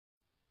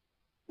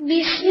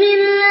بسم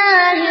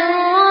الله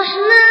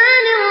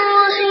الرحمن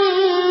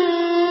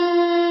الرحيم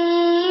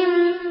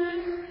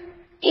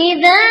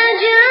إذا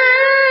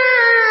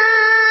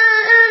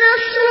جاء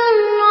نصر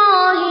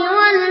الله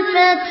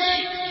والفتح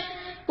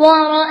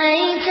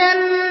ورأيت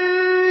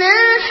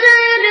الناس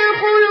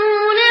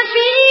يدخلون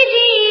في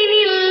دين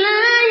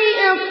الله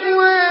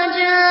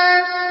أفواجا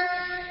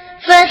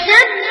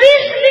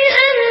فسبح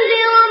بحمد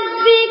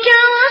ربك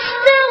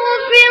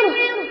واستغفره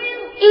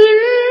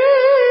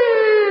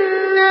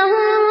إنه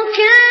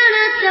كان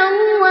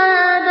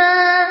توابا.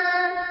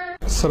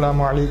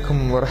 அஸ்ஸலாமு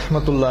அலைக்கும்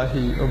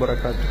வரஹ்மத்துல்லாஹி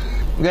வபரகாத்துஹு.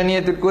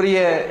 கண்ணியத்திற்குரிய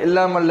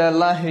எல்லாம் வல்ல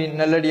அல்லாஹ்வின்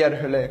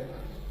நல்லடியார்களே,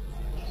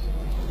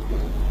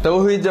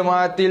 தௌஹீத்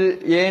ஜமாஅத்தில்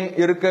ஏன்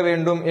இருக்க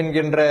வேண்டும்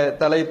என்கின்ற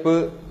தலைப்பு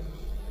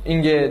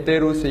இங்கே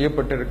தேர்வு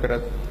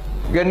செய்யப்பட்டிருக்கிறது.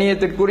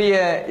 கண்ணியத்திற்குரிய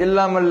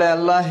எல்லாம் வல்ல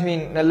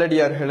அல்லாஹ்வின்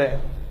நல்லடியார்களே,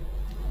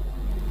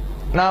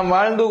 நாம்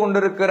வாழ்ந்து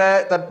கொண்டிருக்கிற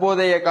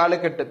தற்போதைய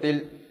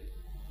காலகட்டத்தில்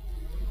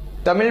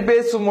தமிழ்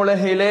பேசும்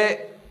உலகிலே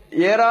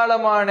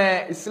ஏராளமான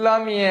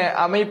இஸ்லாமிய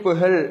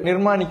அமைப்புகள்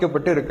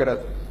நிர்மாணிக்கப்பட்டு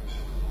இருக்கிறது.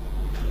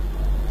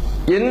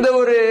 எந்த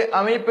ஒரு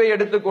அமைப்பை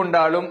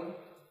எடுத்துக்கொண்டாலும்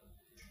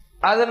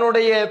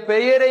அதனுடைய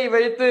பெயரை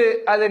வைத்து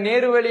அது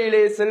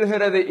நேர்வழியிலே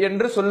செல்கிறது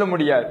என்று சொல்ல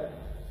முடியாது.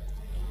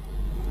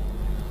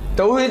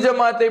 தௌஹீத்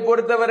ஜமாத்தை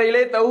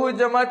பொறுத்தவரையிலே தௌஹீத்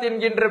ஜமாத்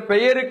என்கின்ற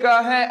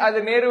பெயருக்காக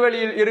அது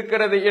நேர்வழியில்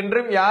இருக்கிறது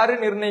என்றும்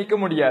யாரும் நிர்ணயிக்க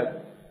முடியாது.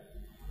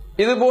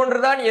 இது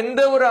போன்றுதான்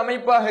எந்த ஒரு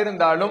அமைப்பாக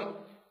இருந்தாலும்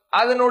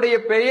அதனுடைய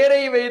பெயரை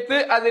வைத்து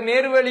அது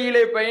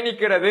நேர்வழியிலே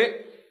பயணிக்கிறது,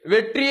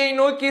 வெற்றியை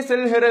நோக்கி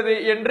செல்கிறது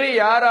என்று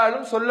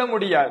யாராலும் சொல்ல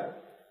முடியாது.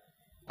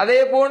 அதே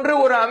போன்று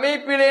ஒரு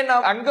அமைப்பிலே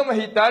நாம் அங்கம்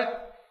வகித்தால்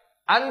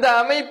அந்த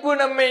அமைப்பு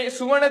நம்மை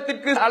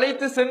சுவனத்திற்கு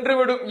அழைத்து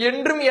சென்றுவிடும்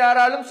என்றும்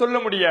யாராலும் சொல்ல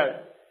முடியாது.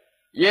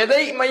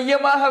 எதை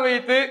மையமாக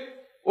வைத்து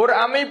ஒரு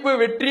அமைப்பு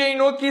வெற்றியை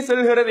நோக்கி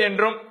செல்கிறது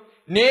என்றும்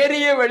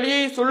நேரிய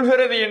வழியை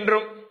சொல்கிறது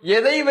என்றும்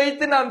எதை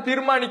வைத்து நாம்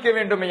தீர்மானிக்க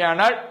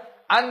வேண்டுமையானால்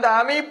அந்த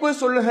அமைப்பு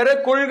சொல்லுகிற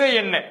கொள்கை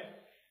என்ன,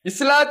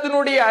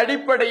 இஸ்லாத்தினுடைய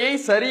அடிப்படையை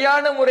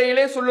சரியான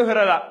முறையிலே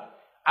சொல்லுகிறதா,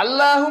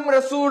 அல்லாஹும்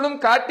ரசூலும்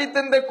காட்டி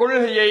தந்த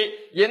கொள்கையை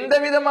எந்த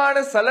விதமான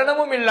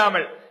சலனமும்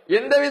இல்லாமல்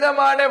எந்த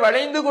விதமான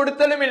வளைந்து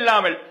கொடுத்தலும்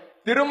இல்லாமல்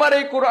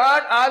திருமறை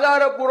குர்ஆன்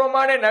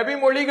ஆதாரபூர்வமான நபி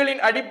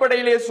மொழிகளின்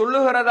அடிப்படையிலே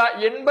சொல்லுகிறதா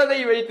என்பதை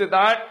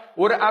வைத்துதான்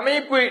ஒரு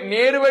அமைப்பு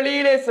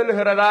நேர்வழியிலே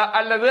செல்கிறதா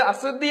அல்லது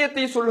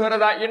அசத்தியத்தை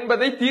சொல்கிறதா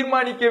என்பதை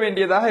தீர்மானிக்க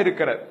வேண்டியதாக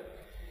இருக்கிறது.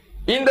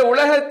 இந்த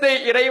உலகத்தை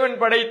இறைவன்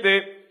படைத்து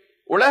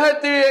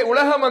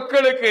உலக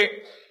மக்களுக்கு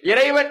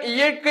இறைவன்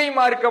இயற்கை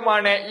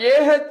மார்க்கமான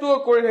ஏகத்துவ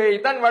கொள்கையை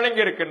தான்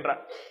வழங்கி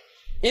இருக்கின்றான்.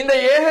 இந்த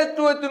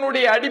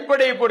ஏகத்துவத்தினுடைய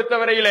அடிப்படையை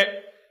பொறுத்தவரையில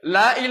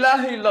லா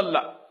இலாஹ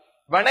இல்லல்லாஹ்,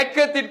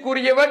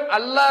 வணக்கத்திற்குரியவன்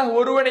அல்லாஹ்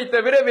ஒருவனை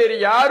தவிர வேறு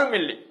யாரும்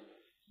இல்லை.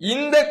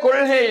 இந்த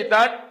கொள்கையை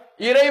தான்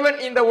இறைவன்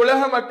இந்த உலக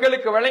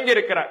மக்களுக்கு வழங்கி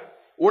இருக்கிறான்.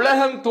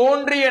 உலகம்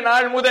தோன்றிய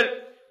நாள் முதல்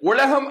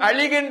உலகம்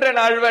அழிகின்ற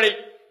நாள் வரை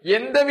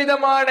எந்த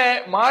விதமான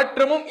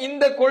மாற்றமும்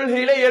இந்த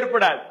கொள்கையில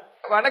ஏற்படாது.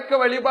 வணக்க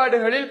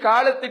வழிபாடுகளில்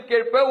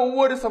காலத்திற்கேற்ப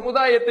ஒவ்வொரு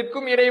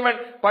சமுதாயத்திற்கும் இறைவன்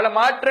பல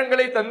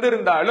மாற்றங்களை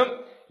தந்திருந்தாலும்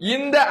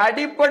இந்த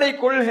அடிப்படை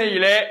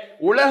கொள்கையிலே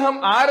உலகம்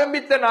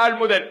ஆரம்பித்த நாள்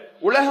முதல்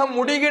உலகம்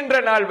முடிகின்ற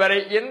நாள் வரை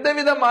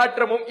எந்தவித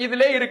மாற்றமும்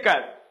இதிலே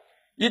இருக்காது.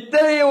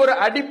 இத்தகைய ஒரு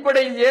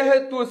அடிப்படை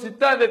ஏகத்துவ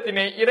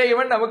சித்தாந்தத்தினை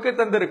இறைவன் நமக்கு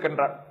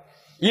தந்திருக்கின்றான்.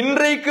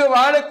 இன்றைக்கு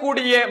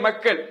வாழக்கூடிய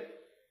மக்கள்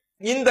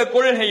இந்த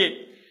கொள்கையை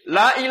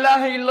லா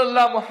இலாஹ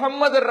இல்லல்லாஹ்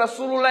முஹம்மது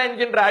ரசூலுல்லாஹ்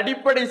என்கின்ற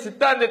அடிப்படை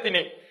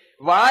சித்தாந்தத்தினை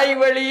வாய்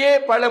வழியே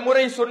பல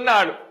முறை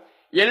சொன்னாலும்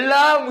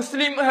எல்லா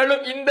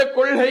முஸ்லிம்களும் இந்த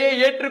கொள்கையை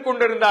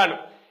ஏற்றுக்கொண்டிருந்தாலும்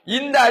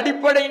இந்த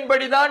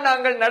அடிப்படையின்படிதான்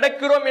நாங்கள்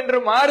நடக்கிறோம் என்று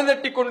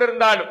மாறுதட்டி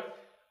கொண்டிருந்தாலும்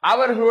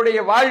அவர்களுடைய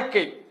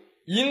வாழ்க்கை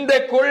இந்த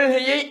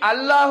கொள்கையை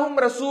அல்லாஹும்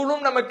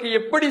ரசூலும் நமக்கு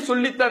எப்படி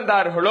சொல்லி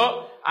தந்தார்களோ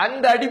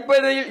அந்த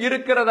அடிப்படையில்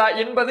இருக்கிறதா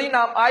என்பதை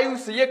நாம் ஆய்வு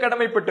செய்ய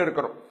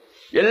கடமைப்பட்டிருக்கிறோம்.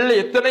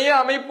 எத்தனையோ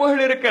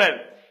அமைப்புகள் இருக்கிறது,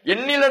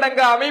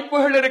 எண்ணிலடங்க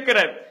அமைப்புகள்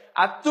இருக்கிறது.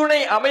 அத்துணை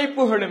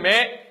அமைப்புகளுமே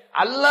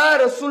அல்லாஹ்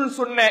ரசூல்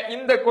சொன்ன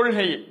இந்த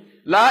கொள்கையை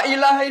லா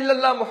இலாஹ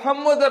இல்லல்லாஹ்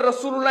முஹம்மது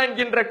ரசூலுல்லாஹ்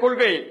என்கின்ற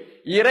கொள்கை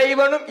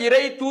இறைவனும்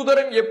இறை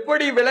தூதரும்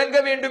எப்படி விளங்க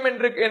வேண்டும்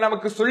என்று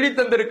நமக்கு சொல்லி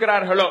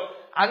தந்திருக்கிறார்களோ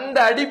அந்த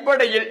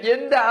அடிப்படையில்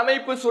எந்த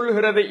அமைப்பு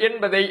சொல்கிறது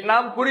என்பதை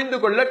நாம் புரிந்து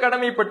கொள்ள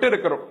கடமைப்பட்டு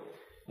இருக்கிறோம்.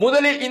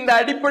 முதலில் இந்த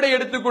அடிப்படை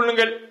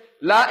எடுத்துக்கொள்ளுங்கள்.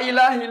 லா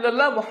இலாஹ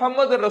இல்லல்லாஹ்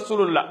முஹம்மது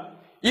ரசூலுல்லாஹ்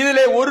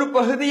இதிலே ஒரு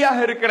பகுதியாக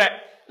இருக்கிற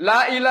லா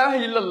இலாஹ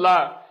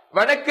இல்லல்லாஹ்,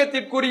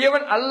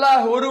 வணக்கத்திற்குரியவன்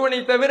அல்லாஹ் ஒருவனை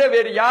தவிர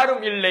வேறு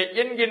யாரும் இல்லை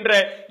என்கின்ற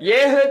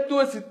ஏகத்துவ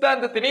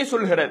சித்தாந்தத்தினை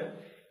சொல்கிறது.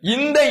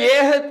 இந்த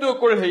ஏகத்துவ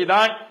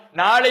கொள்கைதான்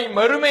நாளை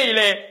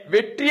மறுமையிலே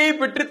வெற்றியை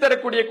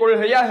பெற்றுத்தரக்கூடிய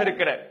கொள்கையாக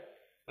இருக்கிறது.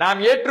 நாம்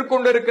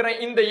ஏற்றுக்கொண்டிருக்கிற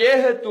இந்த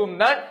ஏகத்துவம்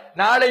தான்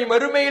நாளை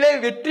மறுமையிலே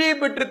வெற்றியை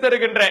பெற்று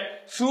தருகின்ற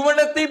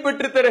சுவனத்தை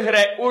பெற்று தருகிற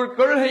ஒரு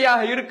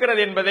கொள்கையாக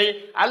இருக்கிறது என்பதை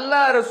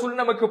அல்லாஹ் ரசூல்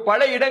நமக்கு பல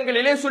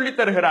இடங்களிலே சொல்லி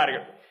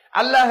தருகிறார்கள்.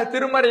 அல்லாஹ்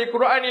திருமறை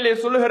குர்ஆனிலே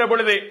சொல்லுகிற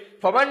பொழுது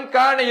ஃபமன்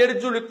கான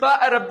யர்ஜு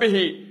லிகாஅ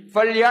ரப்பிஹி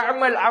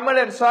ஃபல்யஅமல்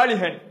அமலன்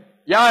சாலிஹன்,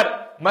 யார்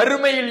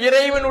மறுமையில்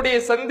இறைவனுடைய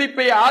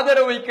சந்திப்பை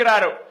ஆதரவு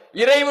வைக்கிறாரோ,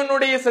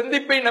 இறைவனுடைய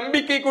சந்திப்பை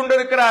நம்பிக்கை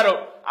கொண்டிருக்கிறாரோ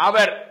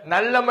அவர்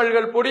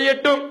நல்லமல்கள்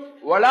புரியட்டும்.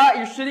 வலா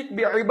யுஷ்ரிக்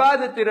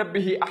பிஇபாதத்தி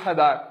ரப்பிஹி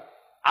அஹதா,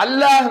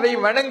 அல்லாஹ்வை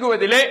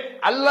வணங்குவதிலே,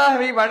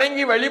 அல்லாஹ்வை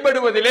வணங்கி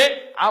வழிபடுவதிலே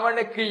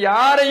அவனுக்கு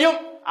யாரையும்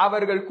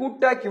அவர்கள்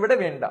கூட்டாக்கிவிட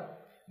வேண்டாம்.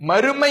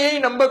 மறுமையை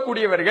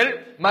நம்பக்கூடியவர்கள்,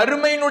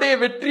 மறுமையினுடைய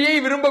வெற்றியை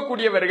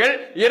விரும்பக்கூடியவர்கள்,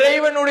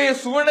 இறைவனுடைய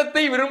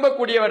சுவனத்தை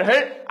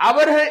விரும்பக்கூடியவர்கள்,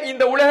 அவர்கள்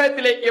இந்த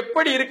உலகத்திலே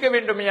எப்படி இருக்க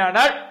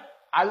வேண்டுமையானால்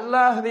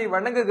அல்லாஹ்வை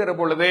வணங்குகிற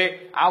பொழுது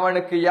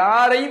அவனுக்கு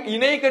யாரையும்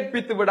இணை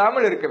கற்பித்து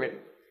விடாமல் இருக்க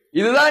வேண்டும்.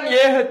 இதுதான்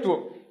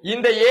ஏகத்துவம்.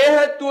 இந்த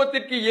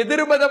ஏகத்துவத்திற்கு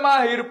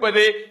எதிர்பதமாக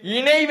இருப்பது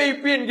இணை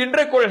வைப்பு என்கின்ற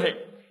கொள்கை.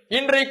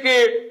 இன்றைக்கு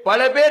பல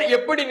பேர்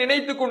எப்படி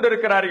நினைத்துக்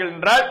கொண்டிருக்கிறார்கள்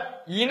என்றால்,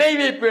 இணை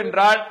வைப்பு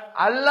என்றால்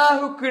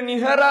அல்லாஹுக்கு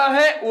நிகராக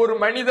ஒரு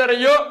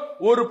மனிதரையோ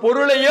ஒரு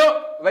பொருளையோ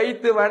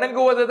வைத்து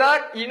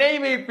வணங்குவதுதான் இணை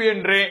வைப்பு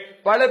என்று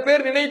பல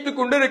பேர் நினைத்துக்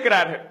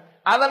கொண்டிருக்கிறார்கள்.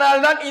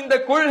 அதனால்தான் இந்த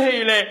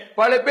கொள்கையிலே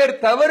பல பேர்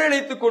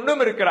தவறிழைத்துக்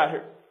கொண்டும்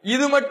இருக்கிறார்கள்.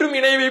 இது மட்டும்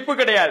இணை வைப்பு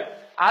கிடையாது,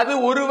 அது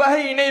ஒரு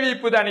வகை இணை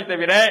வைப்பு தானே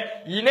தவிர,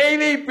 இணை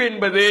வைப்பு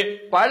என்பது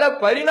பல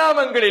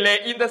பரிணாமங்களிலே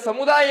இந்த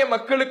சமுதாய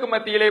மக்களுக்கு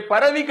மத்தியிலே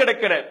பரவி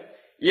கிடக்கிறது.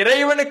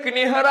 இறைவனுக்கு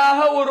நிகராக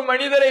ஒரு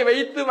மனிதரை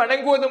வைத்து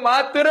வணங்குவது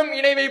மாத்திரம்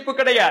இணை வைப்பு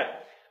கிடையாது.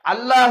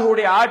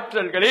 அல்லாஹுடைய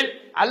ஆற்றல்களில்,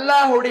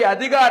 அல்லாஹுடைய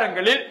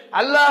அதிகாரங்களில்,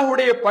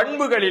 அல்லாஹுடைய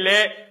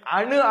பண்புகளிலே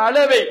அணு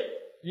அளவை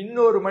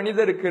இன்னொரு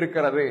மனிதருக்கு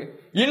இருக்கிறது,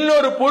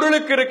 இன்னொரு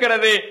பொருளுக்கு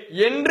இருக்கிறது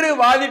என்று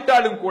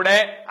வாதிட்டாலும் கூட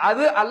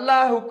அது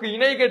அல்லாஹுக்கு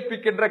இணை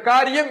கற்பிக்கின்ற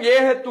காரியம்,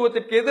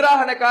 ஏகத்துவத்திற்கு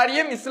எதிரான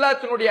காரியம்,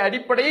 இஸ்லாத்தினுடைய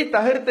அடிப்படையை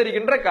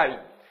தகர்த்தெறிகின்ற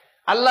காரியம்.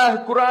 அல்லாஹ்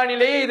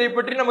குர்ஆனிலேயே இதை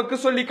பற்றி நமக்கு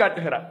சொல்லி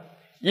காட்டுகிறார்.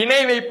 இணை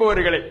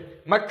வைப்பவர்களை,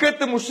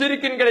 மக்கத்து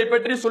முஷ்ரிக்கின்களை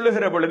பற்றி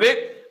சொல்லுகிற பொழுது,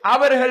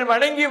 அவர்கள்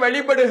வணங்கி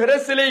வழிபடுகிற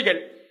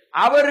சிலைகள்,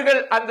 அவர்கள்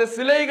அந்த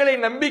சிலைகளை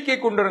நம்பிக்கை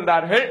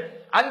கொண்டிருந்தார்கள்,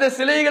 அந்த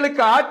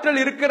சிலைகளுக்கு ஆற்றல்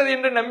இருக்கிறது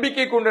என்று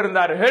நம்பிக்கை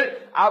கொண்டிருந்தார்கள்.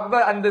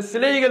 அந்த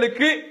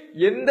சிலைகளுக்கு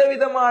எந்த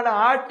விதமான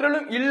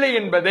ஆற்றலும் இல்லை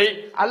என்பதை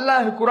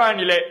அல்லாஹ்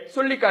குர்ஆனிலே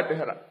சொல்லி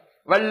காட்டுகிறார்.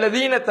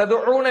 வல்லதீன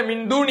ததுஊன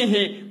மின்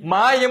தூனிஹி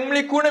மா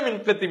யம்லிகூன மின்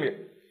கத்மீர்.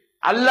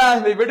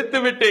 அல்லாஹ்வை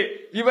விடுத்துவிட்டு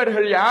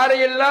இவர்கள்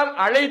யாரையெல்லாம்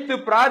அழைத்து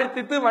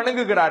பிரார்த்தித்து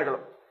வணங்குகிறார்களோ,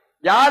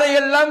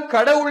 யாரையெல்லாம்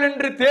கடவுள்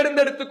என்று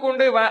தேர்ந்தெடுத்துக்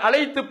கொண்டு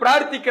அழைத்து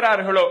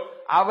பிரார்த்திக்கிறார்களோ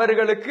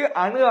அவர்களுக்கு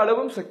அணு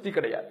அளவும் சக்தி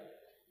கிடையாது.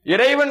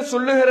 இறைவன்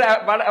சொல்லுகிற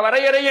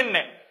வரையறை என்ன?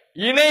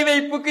 இணை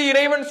வைப்புக்கு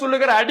இறைவன்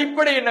சொல்லுகிற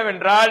அடிப்படை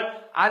என்னவென்றால்,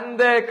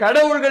 அந்த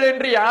கடவுள்கள்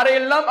என்று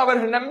யாரையெல்லாம்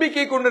அவர்கள்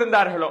நம்பிக்கை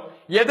கொண்டிருந்தார்களோ,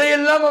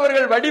 எதையெல்லாம்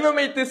அவர்கள்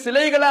வடிவமைத்து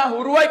சிலைகளாக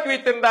உருவாக்கி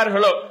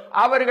வைத்திருந்தார்களோ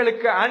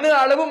அவர்களுக்கு அணு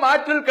அளவும்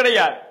ஆற்றல்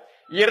கிடையாது.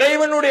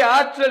 இறைவனுடைய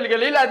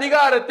ஆற்றல்களில்,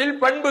 அதிகாரத்தில்,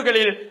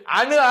 பண்புகளில்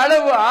அணு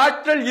அளவு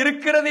ஆற்றல்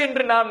இருக்கிறது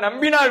என்று நாம்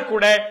நம்பினால்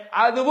கூட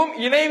அதுவும்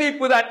இணை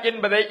வைப்பு தான்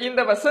என்பதை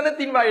இந்த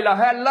வசனத்தின்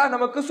வாயிலாக அல்லாஹ்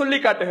நமக்கு சொல்லி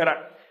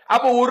காட்டுகிறான்.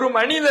 அப்போ ஒரு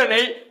மனிதனை,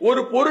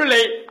 ஒரு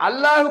பொருளை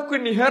அல்லாஹுக்கு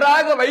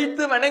நிகராக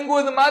வைத்து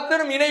வணங்குவது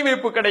மாத்திரம் இணை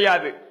வைப்பு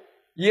கிடையாது.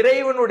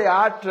 இறைவனுடைய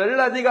ஆற்றல்,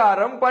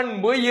 அதிகாரம்,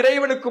 பண்பு,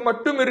 இறைவனுக்கு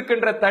மட்டும்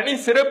இருக்கின்ற தனி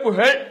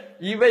சிறப்புகள்,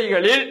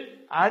 இவைகளில்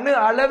அணு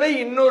அளவை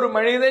இன்னொரு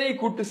மனிதனை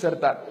கூட்டு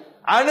சேர்த்தார்,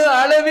 அணு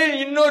அளவில்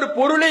இன்னொரு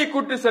பொருளை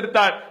கூட்டு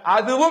சேர்த்தார்,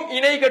 அதுவும்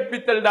இணை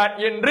கற்பித்தல் தான்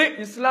என்று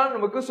இஸ்லாம்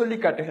நமக்கு சொல்லி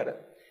காட்டுகிறது.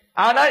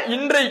 ஆனால்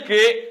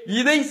இன்றைக்கு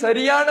இதை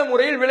சரியான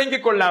முறையில்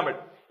விளங்கிக் கொள்ளாமல்,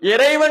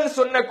 இறைவன்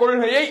சொன்ன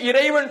கொள்கையை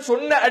இறைவன்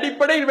சொன்ன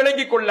அடிப்படையில்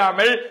விளங்கிக்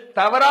கொள்ளாமல்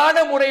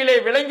தவறான முறையிலே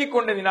விளங்கிக்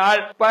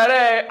கொண்டதினால் பல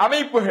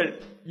அமைப்புகள்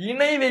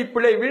இணை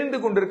வைப்பிலே வீழ்ந்து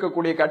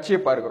கொண்டிருக்கக்கூடிய காட்சியை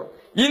பார்க்கிறோம்.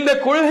 இந்த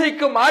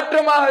கொள்கைக்கு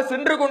மாற்றமாக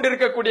சென்று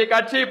கொண்டிருக்கக்கூடிய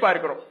காட்சியை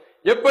பார்க்கிறோம்.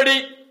 எப்படி?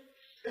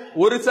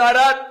 ஒரு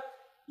சாரார்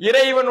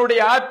இறைவனுடைய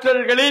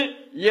ஆற்றல்களில்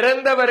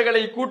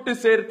இறந்தவர்களை கூட்டு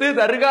சேர்த்து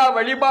தர்கா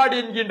வழிபாடு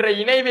என்கின்ற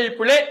இணை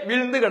வைப்பிலே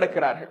வீழ்ந்து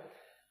கிடக்கிறார்கள்.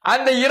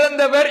 அந்த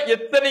இறந்தவர்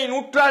எத்தனை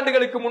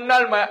நூற்றாண்டுகளுக்கு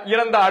முன்னால்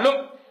இறந்தாலும்,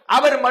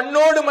 அவர்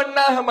மண்ணோடு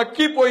மண்ணாக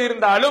மக்கி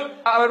போயிருந்தாலும்,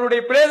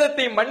 அவருடைய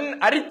பிரேதத்தை மண்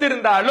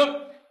அரித்திருந்தாலும்,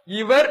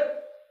 இவர்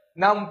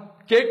நாம்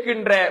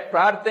கேட்கின்ற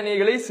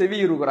பிரார்த்தனைகளை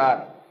செவியுறுகிறார்.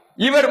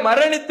 இவர்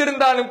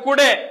மரணித்திருந்தாலும்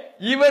கூட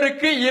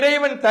இவருக்கு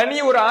இறைவன் தனி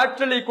ஒரு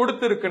ஆற்றலை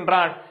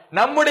கொடுத்திருக்கின்றான்.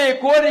 நம்முடைய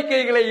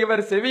கோரிக்கைகளை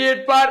இவர்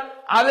செவியேற்பார்,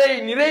 அதை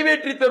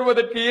நிறைவேற்றி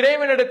தருவதற்கு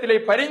இறைவனிடத்திலே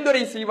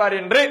பரிந்துரை செய்வார்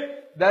என்று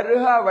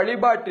தர்கா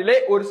வழிபாட்டிலே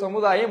ஒரு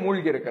சமுதாயம்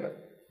மூழ்கி இருக்கிறது.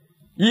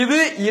 இது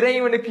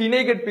இறைவனுக்கு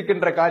இணை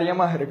கற்பிக்கின்ற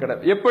காரியமாக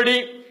இருக்கிறது. எப்படி?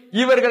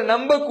 இவர்கள்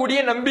நம்பக்கூடிய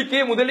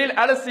நம்பிக்கையை முதலில்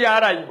அலசி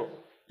ஆராய்வோம்.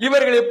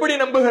 இவர்கள் எப்படி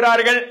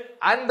நம்புகிறார்கள்?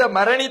 அந்த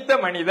மரணித்த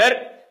மனிதர்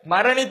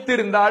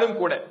மரணித்திருந்தாலும்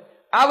கூட,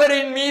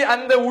 அவரின் மீது,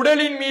 அந்த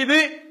உடலின் மீது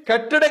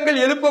கட்டடங்கள்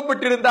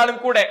எழுப்பப்பட்டிருந்தாலும்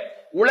கூட,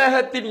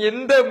 உலகத்தின்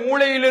எந்த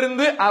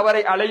மூலையிலிருந்து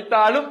அவரை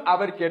அழைத்தாலும்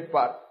அவர்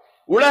கேட்பார்.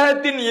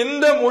 உலகத்தின்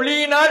எந்த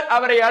மொழியினால்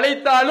அவரை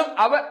அழைத்தாலும்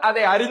அவர்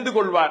அதை அறிந்து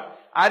கொள்வார்.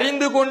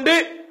 அறிந்து கொண்டு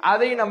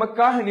அதை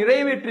நமக்காக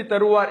நிறைவேற்றி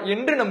தருவார்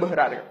என்று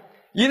நம்புகிறார்கள்.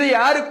 இது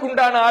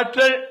யாருக்குண்டான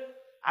ஆற்றல்?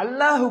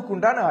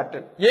 அல்லாஹுக்குண்டான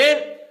ஆற்றல். ஏன்?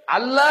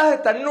 அல்லாஹ்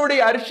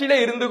தன்னுடைய அர்ஷிலே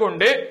இருந்து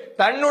கொண்டு,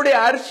 தன்னுடைய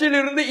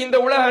அர்ஷிலிருந்து இந்த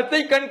உலகத்தை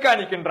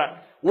கண்காணிக்கின்றான்.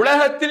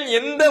 உலகத்தில்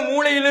எந்த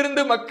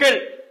மூலையிலிருந்து மக்கள்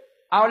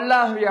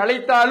அல்லாஹ்வை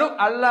அழைத்தாலும்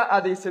அல்லாஹ்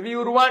அதை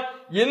செவியுறுவான்.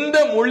 எந்த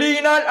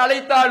மொழியினால்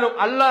அழைத்தாலும்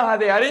அல்லாஹ்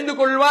அதை அறிந்து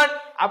கொள்வான்.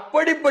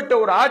 அப்படிப்பட்ட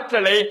ஒரு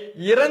ஆற்றலை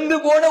இறந்து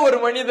போன ஒரு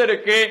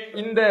மனிதருக்கு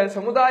இந்த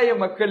சமுதாய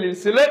மக்களில்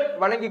சிலர்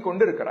வழங்கி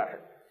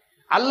கொண்டிருக்கிறார்கள்.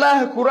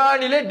 அல்லாஹ்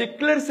குர்ஆனிலே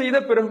டிக்ளேர் செய்த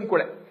பிறகும்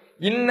கூட,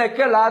 இன்னக்க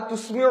லா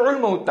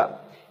துஸ்மிஉல் மௌத்தா,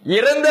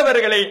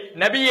 இறந்தவர்களை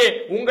நபியே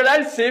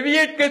உங்களால்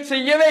செவியேற்க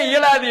செய்யவே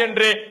இயலாது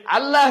என்று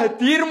அல்லாஹ்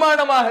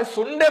தீர்மானமாக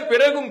சொன்ன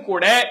பிறகும்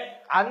கூட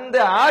அந்த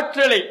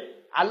ஆற்றலை,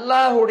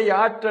 அல்லாஹுடைய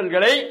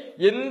ஆற்றல்களை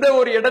எந்த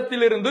ஒரு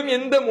இடத்திலிருந்தும்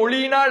எந்த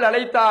மொழியினால்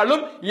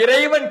அழைத்தாலும்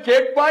இறைவன்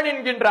கேட்பான்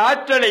என்கின்ற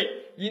ஆற்றலை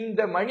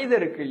இந்த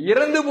மனிதருக்கு,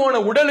 இறந்து போன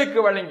உடலுக்கு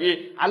வழங்கி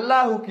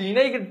அல்லாஹுக்கு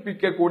இணை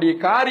கற்பிக்கக்கூடிய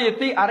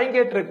காரியத்தை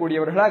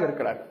அரங்கேற்றக்கூடியவர்களாக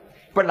இருக்கிறார்கள்.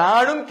 இப்ப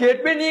நானும்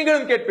கேட்பேன்,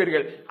 நீங்களும்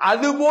கேட்பீர்கள்.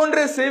 அது போன்ற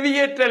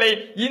செவியேற்றலை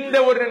இந்த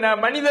ஒரு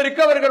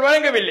மனிதருக்கு அவர்கள்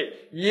வழங்கவில்லை.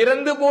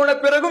 இறந்து போன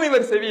பிறகும்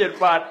இவர்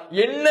செவியேற்பார்,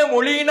 என்ன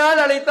மொழியினால்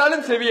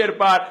அழைத்தாலும்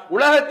செவியேற்பார்,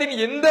 உலகத்தின்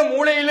எந்த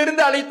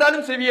மூலையிலிருந்து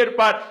அழைத்தாலும்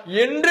செவியேற்பார்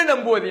என்று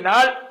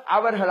நம்புவதினால்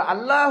அவர்கள்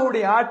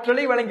அல்லாஹுடைய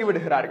ஆற்றலை வழங்கி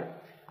விடுகிறார்கள்.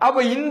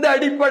 அப்ப இந்த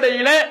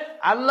அடிப்படையில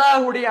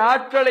அல்லாஹுடைய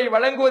ஆற்றலை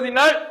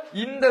வழங்குவதனால்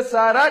இந்த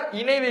சாரார்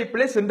இணை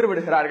வைப்பிலே சென்று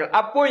விடுகிறார்கள்.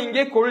 அப்போ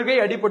இங்கே கொள்கை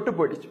அடிபட்டு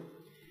போயிடுச்சு.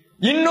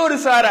 இன்னொரு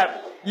சாரார்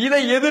இதை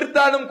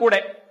எதிர்த்தாலும் கூட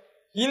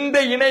இந்த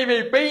இணை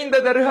வைப்பை, இந்த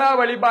தர்கா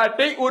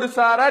வழிபாட்டை ஒரு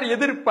சாரார்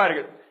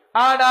எதிர்ப்பார்கள்.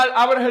 ஆனால்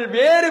அவர்கள்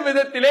வேறு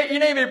விதத்திலே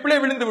இணை வைப்பிலே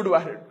விழுந்து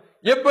விடுவார்கள்.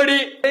 எப்படி?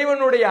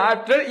 இறைவனுடைய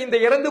ஆற்றல் இந்த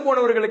இறந்து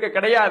போனவர்களுக்கு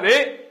கிடையாது,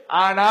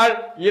 ஆனால்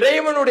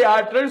இறைவனுடைய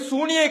ஆற்றல்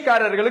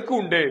சூனியக்காரர்களுக்கு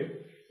உண்டு.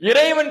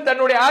 இறைவன்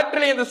தன்னுடைய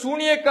ஆற்றலை இந்த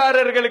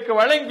சூனியக்காரர்களுக்கு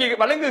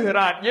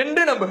வழங்குகிறான்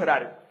என்று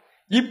நம்புகிறார்கள்.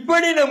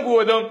 இப்படி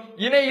நம்புவதும்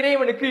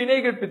இறைவனுக்கு இணை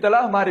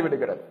கற்பித்தலாக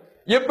மாறிவிடுகிறது.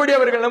 எப்படி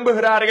அவர்கள்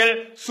நம்புகிறார்கள்?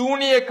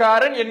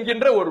 சூனியக்காரன்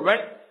என்கின்ற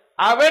ஒருவன்,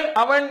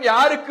 அவன்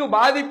யாருக்கு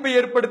பாதிப்பை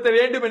ஏற்படுத்த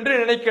வேண்டும் என்று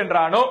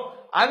நினைக்கின்றானோ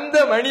அந்த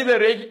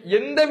மனிதரை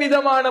எந்த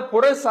விதமான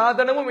புற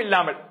சாதனமும்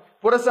இல்லாமல்,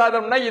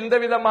 புறசாதம்னா எந்த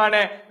விதமான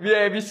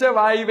விஷ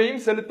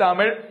வாயுவையும்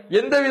செலுத்தாமல்,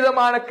 எந்த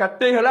விதமான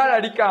கட்டைகளால்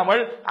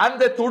அடிக்காமல்,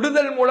 அந்த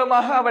தொடுதல்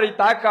மூலமாக அவரை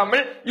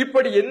தாக்காமல்,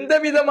 இப்படி எந்த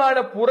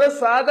விதமான புற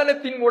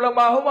சாதனத்தின்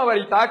மூலமாகவும்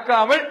அவரை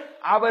தாக்காமல்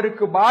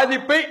அவருக்கு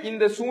பாதிப்பை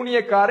இந்த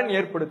சூனியக்காரன்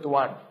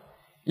ஏற்படுத்துவான்.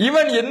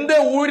 இவன் எந்த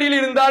ஊரில்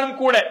இருந்தாலும்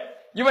கூட,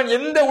 இவன்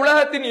எந்த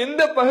உலகத்தின்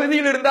எந்த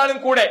பகுதியில் இருந்தாலும்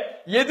கூட,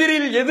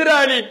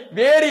 எதிராளி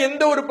வேறு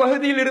எந்த ஒரு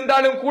பகுதியில்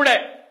இருந்தாலும் கூட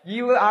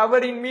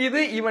அவரின் மீது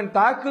இவன்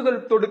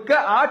தாக்குதல் தொடுக்க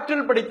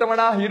ஆற்றல்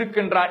படைத்தவனாக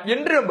இருக்கின்றான்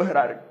என்று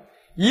நம்புகிறார்கள்.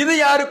 இது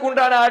யாருக்கு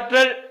உண்டான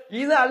ஆற்றல்?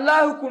 இது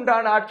அல்லாஹுக்கு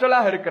உண்டான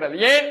ஆற்றலாக இருக்கிறது.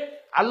 ஏன்?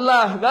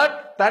 அல்லாஹ் தான்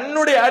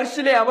தன்னுடைய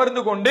அர்ஷிலே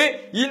அமர்ந்து கொண்டு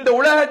இந்த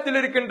உலகத்தில்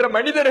இருக்கின்ற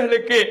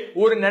மனிதர்களுக்கு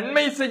ஒரு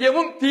நன்மை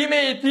செய்யவும்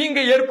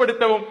தீங்கை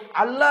ஏற்படுத்தவும்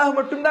அல்லாஹ்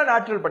மட்டும்தான்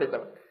ஆற்றல்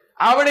படைத்தவன்.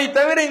 அவனை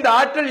தவிர இந்த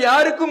ஆற்றல்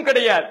யாருக்கும்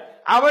கிடையாது.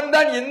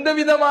 அவன்தான் எந்த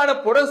விதமான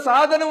புற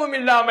சாதனமும்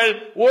இல்லாமல்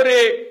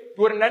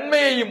ஒரு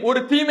நன்மையையும் ஒரு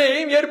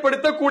தீமையையும்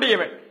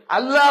ஏற்படுத்தக்கூடியவன்.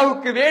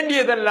 அல்லாஹுக்கு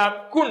வேண்டியதெல்லாம்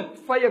குன்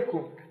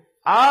ஃபயகுன்,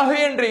 ஆக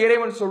என்று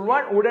இறைவன்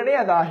சொல்வான், உடனே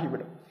அது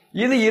ஆகிவிடும்.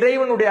 இது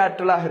இறைவனுடைய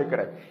ஆற்றலாக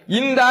இருக்கிறது.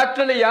 இந்த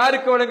ஆற்றலை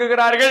யாருக்கு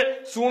வழங்குகிறார்கள்?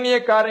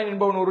 சூனியக்காரன்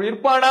என்பவன் ஒரு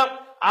இருப்பானாம்.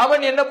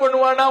 அவன் என்ன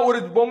பண்ணுவானா, ஒரு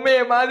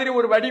பொம்மையை மாதிரி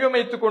ஒரு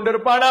வடிவமைத்துக்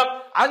கொண்டிருப்பானாம்.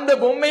 அந்த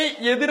பொம்மை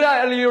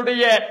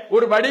எதிராளியுடைய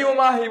ஒரு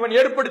வடிவமாக இவன்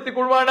ஏற்படுத்திக்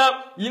கொள்வானாம்.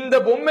 இந்த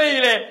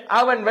பொம்மையிலே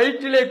அவன்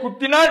வயிற்றிலே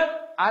குத்தினால்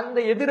அந்த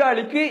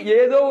எதிராளிக்கு,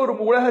 ஏதோ ஒரு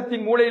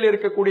உலகத்தின் மூலையில்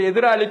இருக்கக்கூடிய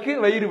எதிராளிக்கு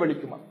வயிறு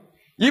வலிக்குமா.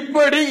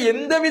 இப்படி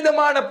எந்த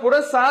விதமான புற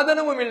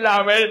சாதனமும்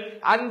இல்லாமல்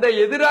அந்த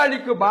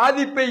எதிராளிக்கு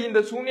பாதிப்பை இந்த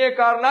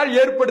சூனியக்காரனால்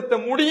ஏற்படுத்த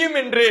முடியும்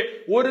என்று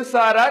ஒரு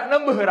சாரார்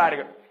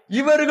நம்புகிறார்கள்.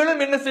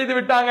 இவர்களும் என்ன செய்து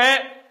விட்டாங்க?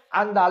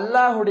 அந்த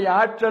அல்லாஹுடைய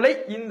ஆற்றலை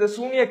இந்த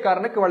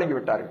சூனியக்காரனுக்கு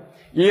வழங்கிவிட்டார்கள்.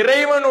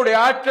 இறைவனுடைய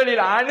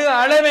ஆற்றலில் அணு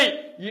அளவை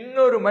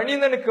இன்னொரு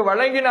மனிதனுக்கு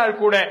வழங்கினால்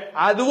கூட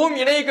அதுவும்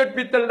இணை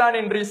கற்பித்தல் தான்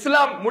என்று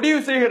இஸ்லாம்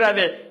முடிவு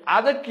செய்கிறதே,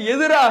 அதற்கு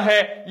எதிராக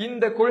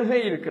இந்த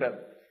கொள்கை இருக்கிறது.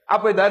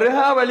 அப்ப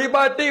தர்கா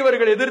வழிபாட்டை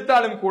இவர்கள்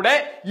எதிர்த்தாலும் கூட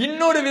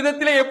இன்னொரு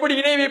விதத்திலே எப்படி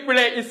இணை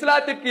வைப்பிலே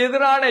இஸ்லாத்திற்கு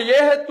எதிரான,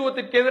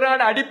 ஏகத்துவத்திற்கு எதிரான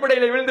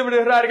அடிப்படையில விழுந்து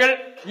விடுகிறார்கள்?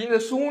 இந்த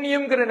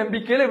சூனியம்ங்கிற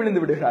நம்பிக்கையில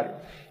விழுந்து விடுகிறார்கள்.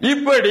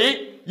 இப்படி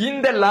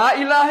இந்த லா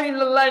இலாஹ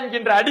இல்லல்லாஹ்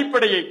என்கின்ற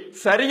அடிப்படையை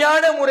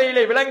சரியான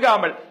முறையிலே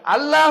விளங்காமல்,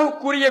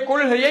 அல்லாஹுக்குரிய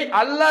கொள்கையை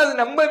அல்லாஹ்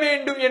நம்ப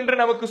வேண்டும் என்று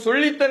நமக்கு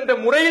சொல்லித்தந்த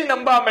முறையில்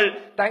நம்பாமல்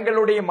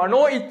தங்களுடைய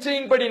மனோ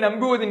இச்சையின்படி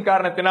நம்புவதின்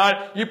காரணத்தினால்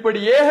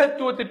இப்படி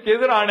ஏகத்துவத்திற்கு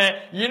எதிரான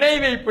இணை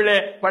வைப்பிலே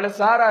பல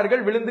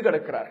சாரார்கள் விழுந்து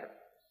கிடக்கிறார்கள்.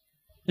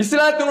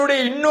 இஸ்லாத்தினுடைய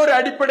இன்னொரு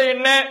அடிப்படை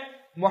என்ன?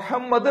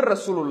 முஹம்மது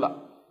ரசூலுல்லாஹ்.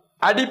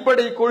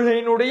 அடிப்படை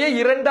கொள்கையினுடைய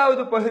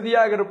இரண்டாவது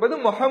பகுதியாக இருப்பது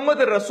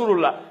முஹம்மது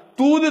ரசூலுல்லாஹ்,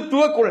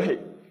 தூதுத்துவ கொள்கை.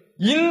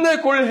 இந்த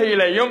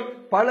கொள்கையிலையும்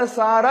பல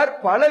சாரார்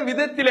பல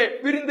விதத்திலே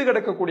பிரிந்து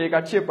கிடக்கக்கூடிய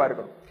காட்சியை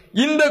பார்க்கிறோம்.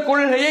 இந்த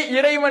கொள்கையை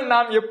இறைவன்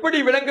நாம் எப்படி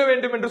விளங்க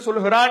வேண்டும் என்று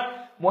சொல்கிறான்?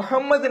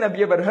 முஹம்மது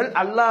நபி அவர்கள்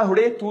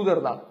அல்லாஹுடைய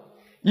தூதர் தான்.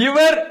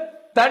 இவர்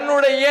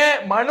தன்னுடைய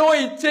மனோ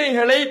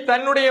இச்சைகளை,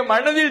 தன்னுடைய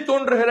மனதில்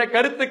தோன்றுகிற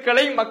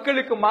கருத்துக்களை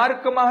மக்களுக்கு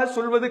மார்க்கமாக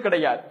சொல்வது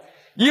கிடையாது.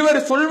 இவர்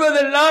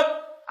சொல்வதெல்லாம்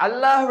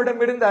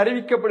அல்லாஹ்விடமிருந்து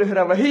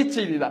அறிவிக்கப்படுகிற வகை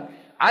செய்தி தான்.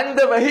 அந்த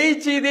வகை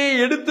செய்தியை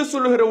எடுத்து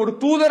சொல்லுகிற ஒரு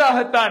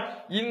தூதராகத்தான்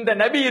இந்த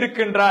நபி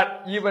இருக்கின்றார்.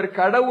 இவர்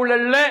கடவுள்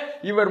அல்ல,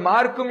 இவர்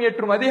மார்க்கம்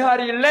ஏற்றும்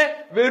அதிகாரி அல்ல,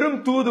 வெறும்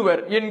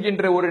தூதுவர்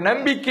என்கின்ற ஒரு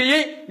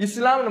நம்பிக்கையை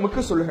இஸ்லாம்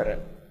நமக்கு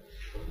சொல்லுகிறார்.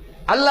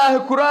 அல்லாஹ்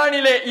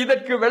குர்ஆனிலே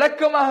இதற்கு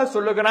விளக்கமாக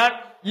சொல்லுகிறான்,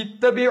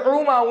 இத்தபிஉ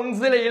மா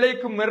உன்ஸில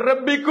இலைக்கும் மிர்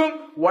ரப்பிக்கும்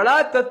வலா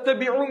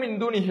தத்தபிஉ மின்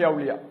தூனிஹி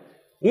அவ்லியா.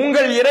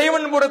 உங்கள்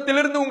இறைவன்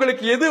புறத்திலிருந்து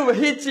உங்களுக்கு எது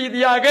வகை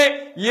செய்தியாக,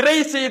 இறை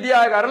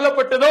செய்தியாக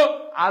அருளப்பட்டதோ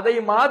அதை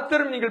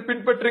மாத்திரம் நீங்கள்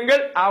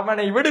பின்பற்றுங்கள்.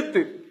 அவனை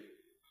விடுத்து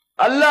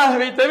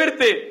அல்லாஹ்வை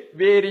தவிர்த்து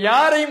வேறு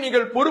யாரையும்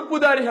நீங்கள்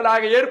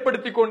பொறுப்புதாரிகளாக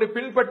ஏற்படுத்திக் கொண்டு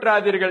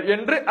பின்பற்றாதீர்கள்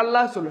என்று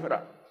அல்லாஹ்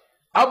சொல்கிறார்.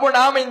 அப்போ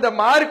நாம இந்த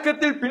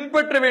மார்க்கத்தில்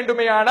பின்பற்ற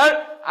வேண்டுமையானால்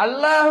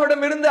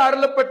அல்லாஹ்விடமிருந்து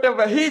அருளப்பட்ட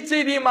வஹீ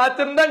செய்தியை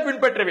மாத்திரம்தான்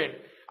பின்பற்ற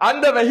வேண்டும்.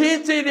 அந்த வஹீ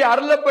செய்தி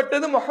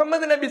அருளப்பட்டது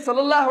முஹம்மது நபி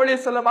ஸல்லல்லாஹு அலைஹி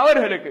வஸல்லம்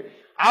அவர்களுக்கு.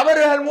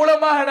 அவர்கள்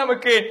மூலமாக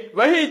நமக்கு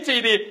வஹீ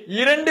செய்தி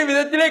இரண்டு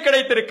விதத்திலே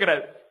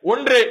கிடைத்திருக்கிறது.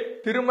 ஒன்று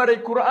திருமறை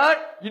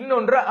குர்ஆன்,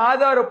 இன்னொன்று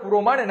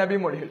ஆதாரபூர்வமான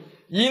நபிமொழிகள்.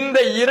 இந்த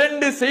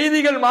இரண்டு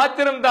செய்திகள்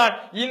மாத்திரம்தான்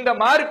இந்த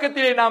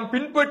மார்க்கத்திலே நாம்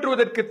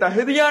பின்பற்றுவதற்கு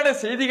தகுதியான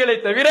செய்திகளை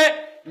தவிர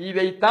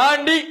இதை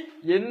தாண்டி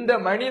எந்த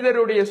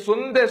மனிதருடைய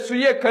சொந்த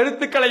சுய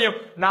கருத்துக்களையும்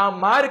நாம்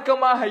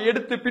மார்க்கமாக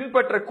எடுத்து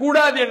பின்பற்ற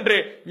கூடாது என்று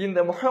இந்த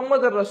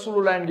முஹம்மது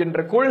ரசூலுல்லாஹ்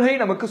என்கின்ற கொள்கை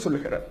நமக்கு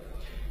சொல்லுகிறது.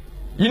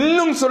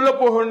 இன்னும் சொல்ல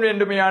போக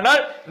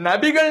வேண்டுமையானால்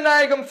நபிகள்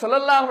நாயகம்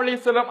ஸல்லல்லாஹு அலைஹி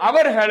வஸல்லம்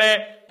அவர்களே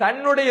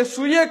தன்னுடைய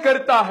சுய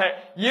கருத்தாக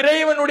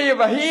இறைவனுடைய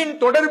வஹீயின்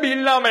தொடர்பு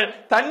இல்லாமல்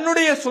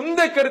தன்னுடைய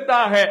சொந்த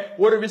கருத்தாக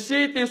ஒரு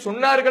விஷயத்தை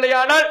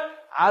சொன்னார்களேயானால்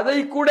அதை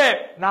கூட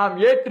நாம்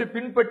ஏற்று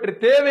பின்பற்ற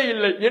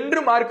தேவையில்லை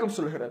என்று மார்க்கம்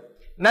சொல்கிறது.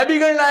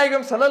 நபிகள்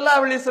நாயகம்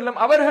ஸல்லல்லாஹு அலைஹி வஸல்லம்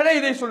அவர்களே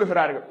இதை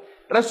சொல்லுகிறார்கள்.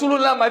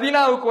 ரசூலுல்லாஹ்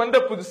மதீனாவுக்கு வந்த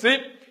புதுசு,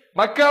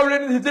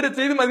 மக்காவிலிருந்து ஹிஜ்ரத்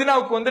செய்து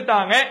மதீனாவுக்கு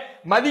வந்துட்டாங்க.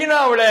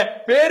 மதீனாவுல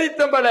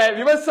பேரித்தம்பழ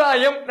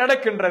விவசாயம்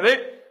நடக்கின்றது.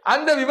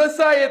 அந்த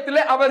விவசாயத்தில்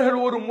அவர்கள்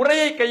ஒரு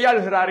முறையை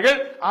கையாளுகிறார்கள்.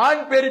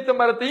 ஆண் பேரித்த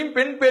மரத்தையும்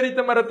பெண்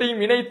பேரித்த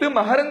மரத்தையும் இணைத்து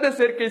மகரந்த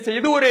சேர்க்கை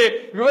செய்து ஒரு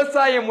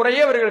விவசாய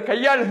முறையை அவர்கள்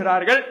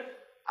கையாளுகிறார்கள்.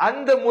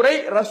 அந்த முறை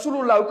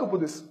ரசூலுல்லாவுக்கு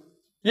புதுசு.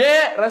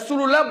 ஏன்?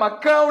 ரசூலுல்லாஹ்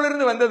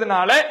மக்காவிலிருந்து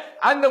வந்ததுனால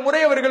அந்த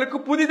முறை அவர்களுக்கு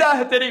புதிதாக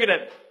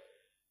தெரிகிறது.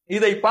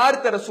 இதை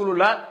பார்த்த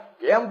ரசூலுல்லாஹ்,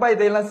 ஏன்பா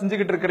இதையெல்லாம்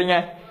செஞ்சுக்கிட்டு இருக்கிறீங்க,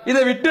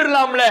 இதை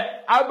விட்டுடலாம்ல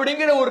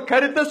அப்படிங்கிற ஒரு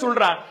கருத்தை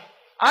சொல்றாங்க.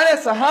 ஆனா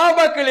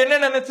சஹாபாக்கள் என்ன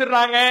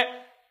நினைச்சிடறாங்க,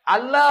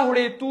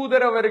 அல்லாஹுடைய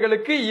தூதர்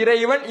அவர்களுக்கு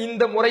இறைவன்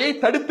இந்த முறையை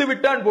தடுத்து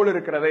விட்டான் போல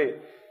இருக்கிறது,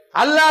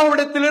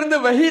 அல்லாஹ்விடத்திலிருந்து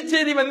வஹீ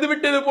செய்தி வந்து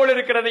விட்டது போல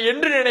இருக்கிறது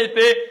என்று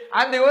நினைத்து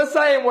அந்த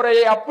விவசாய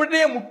முறையை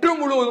அப்படியே முற்று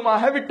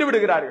முழுவதுமாக விட்டு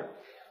விடுகிறார்கள்.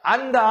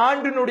 அந்த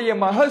ஆண்டினுடைய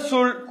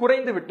மகசூல்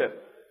குறைந்து விட்டது.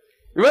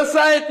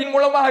 விவசாயத்தின்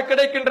மூலமாக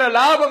கிடைக்கின்ற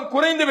லாபம்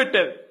குறைந்து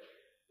விட்டது.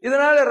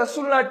 இதனால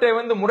ரசூலுல்லாஹ்ட்ட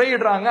வந்து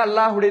முறையிடுறாங்க,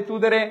 அல்லாஹ்வுடைய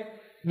தூதரே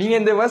நீங்க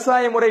இந்த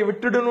விவசாய முறை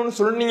விட்டுடணும்னு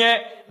சொன்னீங்க,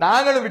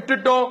 நாங்களும்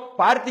விட்டுட்டோம்,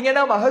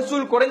 பார்த்தீங்கன்னா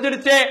மகசூல்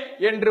குறைஞ்சிடுச்சே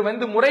என்று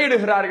வந்து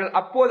முறையிடுகிறார்கள்.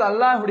 அப்போது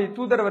அல்லாஹ்வுடைய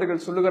தூதர்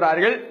அவர்கள்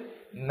சொல்லுகிறார்கள்,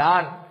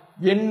 நான்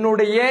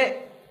என்னுடைய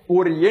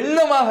ஒரு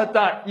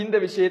எண்ணமாகத்தான் இந்த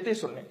விஷயத்தை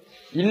சொன்னேன்.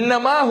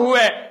 இன்னமா ஹுவ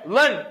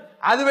வன்,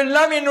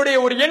 அதுவெல்லாம் என்னுடைய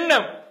ஒரு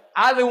எண்ணம்.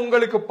 அது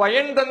உங்களுக்கு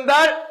பயன்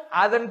தந்தால்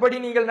அதன்படி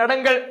நீங்கள்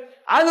நடங்கள்,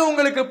 அது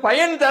உங்களுக்கு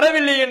பயன்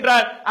தரவில்லை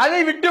என்றால் அதை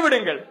விட்டு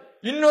விடுங்கள்.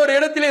 இன்னொரு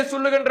இடத்திலே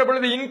சொல்லுகின்ற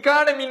பொழுது,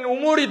 இன்கான மின்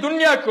உமூரி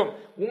துன்யாக்கும்,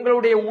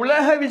 உங்களுடைய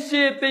உலக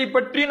விஷயத்தை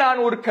பற்றி நான்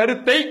ஒரு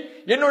கருத்தை,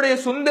 என்னுடைய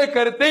சொந்த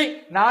கருத்தை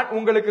நான்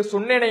உங்களுக்கு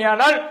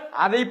சொன்னேனையானால்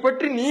அதை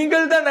பற்றி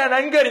நீங்கள் தான்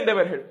நன்கு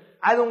அறிந்தவர்கள்.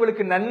 அது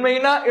உங்களுக்கு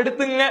நன்மைனா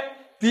எடுத்துங்க,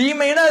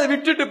 தீமைனா அதை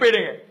விட்டுட்டு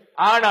போயிடுங்க.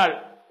 ஆனால்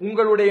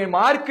உங்களுடைய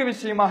மார்க்க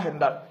விஷயமாக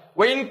இருந்தால்,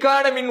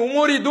 வைன்கானமின்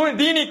உமூரி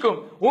தீனிக்கும்,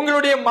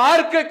 உங்களுடைய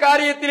மார்க்க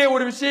காரியத்திலே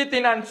ஒரு விஷயத்தை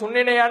நான்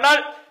சொன்னேனையானால்,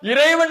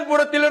 இறைவன்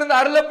புறத்திலிருந்து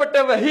அருளப்பட்ட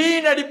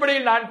வஹீயின்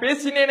அடிப்படையில் நான்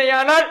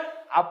பேசினேனையானால்,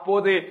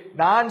 அப்போது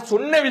நான்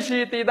சொன்ன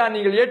விஷயத்தை தான்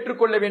நீங்கள்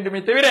ஏற்றுக்கொள்ள வேண்டுமே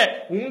தவிர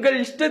உங்கள்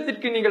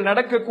இஷ்டத்திற்கு நீங்கள்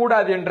நடக்க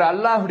கூடாது என்று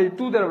அல்லாஹ்வுடைய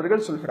தூதர்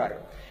அவர்கள்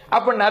சொல்கிறார்கள்.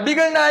 அப்ப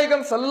நபிகள்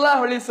நாயகம்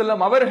ஸல்லல்லாஹு அலைஹி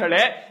வஸல்லம்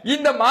அவர்களே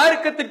இந்த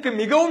மார்க்கத்திற்கு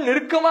மிகவும்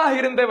நெருக்கமாக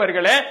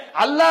இருந்தவர்களே,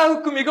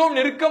 அல்லாஹ்வுக்கு மிகவும்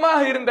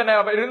நெருக்கமாக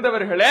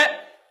இருந்தவர்களே,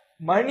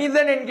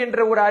 மனிதன் என்கின்ற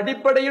ஒரு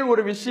அடிப்படையில்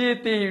ஒரு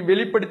விஷயத்தை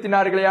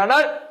வெளிப்படுத்தினார்களே,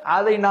 ஆனால்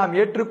அதை நாம்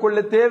ஏற்றுக்கொள்ள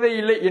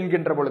தேவையில்லை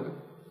என்கின்ற பொழுது,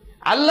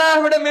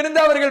 அல்லாஹ்விடம் இருந்து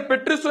அவர்கள்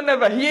பெற்று சொன்ன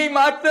வஹீயை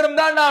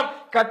மாத்திரம்தான் நாம்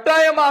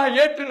கட்டாயமாக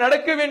ஏற்று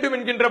நடக்க வேண்டும்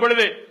என்கின்ற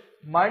பொழுது,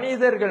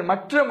 மனிதர்கள்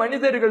மற்ற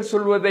மனிதர்கள்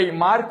சொல்வதை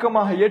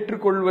மார்க்கமாக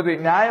ஏற்றுக்கொள்வது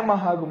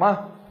நியாயமாக ஆகுமா?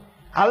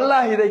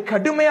 அல்லாஹ் இதை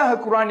கடுமையாக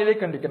குர்ஆனிலே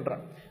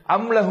கண்டிக்கின்றான்.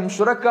 அம்லஹும்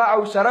ஷுரகா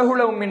அவ்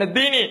ஷரஹுலஹும் மினத்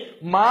தீனி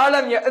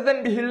மாலம்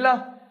யஅதன்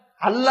பிஹில்லாஹ்,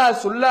 அல்லாஹ்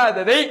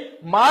சொல்லாததை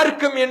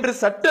மார்க்கம் என்று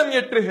சட்டம்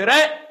இயற்றுகிற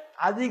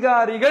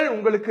அதிகாரிகள்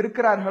உங்களுக்கு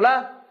இருக்கிறார்களா?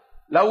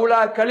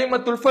 லவுலா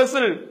கலிமத்துல்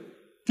ஃபஸ்ல்,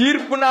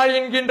 தீர்ப்பு நாள்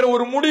என்கின்ற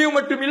ஒரு முடிவு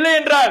மட்டும் இல்லை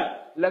என்றால்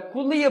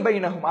லகுலிய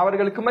பைனஹும்,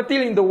 அவர்களுக்கு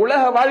மத்தியில் இந்த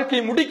உலக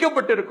வாழ்க்கை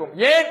முடிக்கப்பட்டிருக்கும்.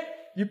 ஏன்?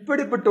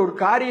 இப்படிப்பட்ட ஒரு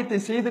காரியத்தை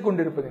செய்து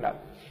கொண்டிருப்பதினால்.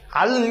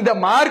 இந்த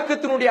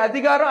மார்க்கத்தினுடைய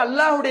அதிகாரம்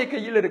அல்லாஹ்வுடைய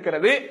கையில்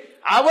இருக்கிறது.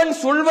 அவன்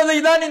சொல்வதை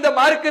தான் இந்த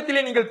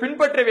மார்க்கத்திலே நீங்கள்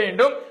பின்பற்ற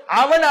வேண்டும்.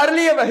 அவன்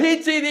அருளிய வஹீ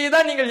செய்தியை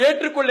தான் நீங்கள்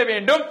ஏற்றுக்கொள்ள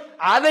வேண்டும்.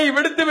 அதை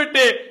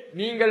விடுத்துவிட்டு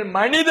நீங்கள்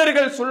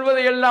மனிதர்கள்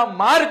சொல்வதையெல்லாம்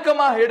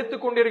மார்க்கமாக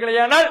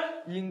எடுத்துக்கொண்டீர்களேயானால்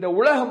இந்த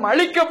உலகம்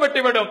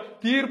அழிக்கப்பட்டுவிடும்.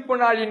 தீர்ப்பு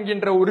நாள்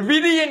என்கின்ற ஒரு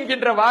விதி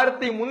என்கின்ற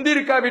வார்த்தை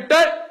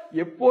முந்திருக்காவிட்டால்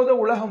எப்போதோ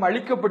உலகம்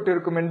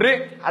அழிக்கப்பட்டிருக்கும் என்று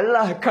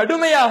அல்லாஹ்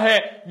கடுமையாக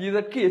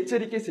இதற்கு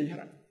எச்சரிக்கை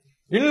செய்கிறான்.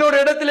 இன்னொரு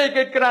இடத்திலே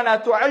கேட்கிறான்,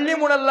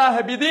 அத்துஅல்லிமுனல்லாஹ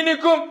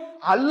பிதீனிக்கும்,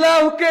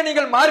 அல்லாஹ்வுக்கே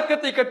நீங்கள்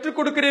மார்க்கத்தை கற்றுக்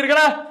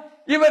கொடுக்கிறீர்களா?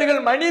 இவர்கள்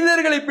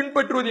மனிதர்களை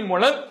பின்பற்றுவதன்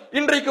மூலம்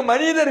இன்றைக்கு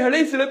மனிதர்களை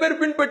சில பேர்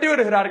பின்பற்றி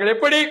வருகிறார்கள்.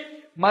 எப்படி?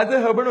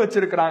 மதுஹப்னு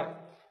வச்சிருக்கிறாங்க.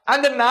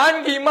 அந்த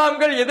 4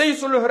 இமாம்கள் எதை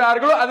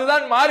சொல்லுகிறார்களோ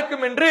அதுதான்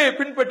மார்க்கம் என்று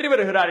பின்பற்றி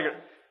வருகிறார்கள்.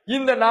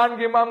 இந்த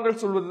 4 இமாம்கள்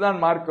சொல்வதுதான்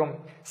மார்க்கம்,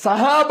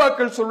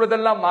 சஹாபாக்கள்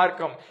சொல்வதெல்லாம்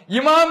மார்க்கம்,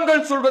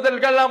 இமாம்கள்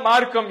சொல்வதெல்லாம்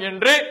மார்க்கம்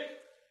என்று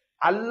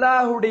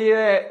அல்லாஹுடைய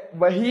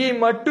வஹியை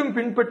மட்டும்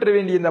பின்பற்ற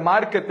வேண்டிய இந்த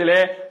மார்க்கத்திலே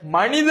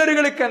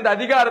மனிதர்களுக்கு அந்த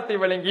அதிகாரத்தை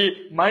வழங்கி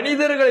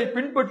மனிதர்களை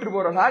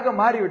பின்பற்றுபவர்களாக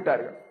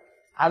மாறிவிட்டார்கள்.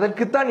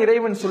 அதற்குத்தான்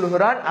இறைவன்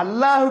சொல்லுகிறான்,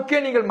 அல்லாஹுக்கே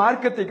நீங்கள்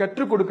மார்க்கத்தை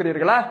கற்றுக்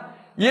கொடுக்கிறீர்களா?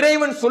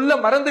 இறைவன் சொல்ல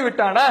மறந்து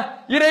விட்டானா?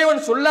 இறைவன்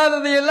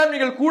சொல்லாததையெல்லாம்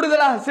நீங்கள்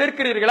கூடுதலாக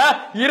சேர்க்கிறீர்களா?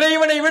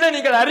 இறைவனை விட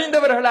நீங்கள்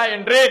அறிந்தவர்களா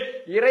என்று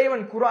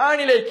இறைவன்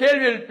குர்ஆனிலே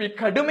கேள்வி எழுப்பி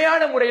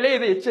கடுமையான முறையிலே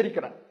இதை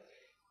எச்சரிக்கிறான்.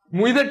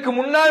 இதற்கு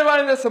முன்னால்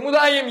வாழ்ந்த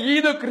சமுதாயம்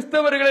ஈது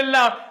கிறிஸ்தவர்கள்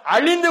எல்லாம்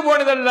அழிந்து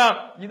போனதெல்லாம்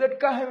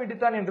இதற்காக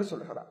வேண்டித்தான் என்று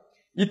சொல்கிறான்.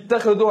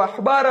 இத்தகது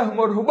அஹ்பாரஹும்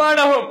ஒரு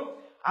ஹுபானஹும்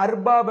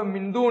அர்பாபம்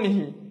மின்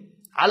தூனிஹி,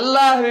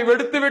 அல்லாஹ்வை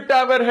வெறுத்துவிட்ட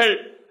அவர்கள்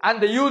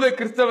அந்த யூத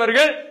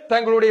கிறிஸ்தவர்கள்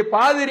தங்களுடைய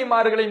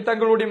பாதிரிமார்களையும்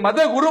தங்களுடைய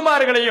மத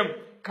குருமார்களையும்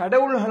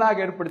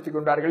கடவுள்களாக ஏற்படுத்திக்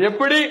கொண்டார்கள்.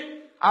 எப்படி?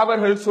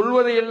 அவர்கள்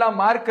சொல்வதையெல்லாம்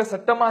மார்க்க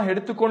சட்டமாக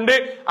எடுத்துக்கொண்டு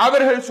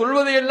அவர்கள்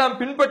சொல்வதையெல்லாம்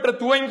பின்பற்ற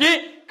துவங்கி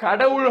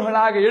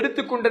கடவுள்களாக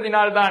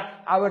எடுத்துக்கொண்டதினால்தான்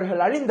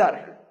அவர்கள்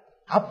அழிந்தார்கள்.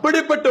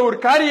 அப்படிப்பட்ட ஒரு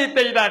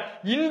காரியத்தை தான்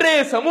இன்றைய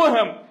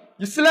சமூகம்,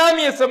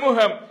 இஸ்லாமிய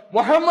சமூகம்,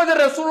 முஹம்மது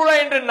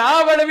ரசூலுல்லாஹ் என்ற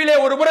நாவளவிலே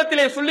ஒரு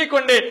புறத்திலே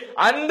சொல்லிக்கொண்டு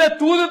அந்த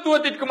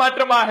தூதுத்துவத்திற்கு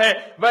மாற்றமாக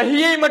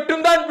வஹியை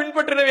மட்டும்தான்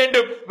பின்பற்ற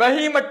வேண்டும்,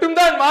 வஹி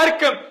மட்டும்தான்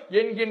மார்க்கம்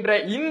என்கின்ற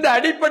இந்த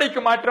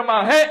அடிப்படைக்கு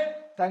மாற்றமாக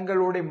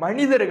தங்களுடைய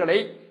மனிதர்களை,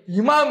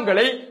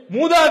 இமாம்களை,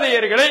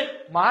 மூதாதையர்களை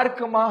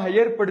மார்க்கமாக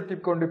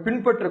ஏற்படுத்திக் கொண்டு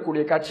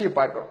பின்பற்றக்கூடிய காட்சியை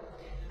பார்க்கிறோம்.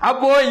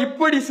 அப்போ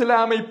இப்படி சில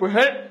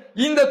அமைப்புகள்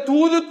இந்த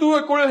தூதுத்துவ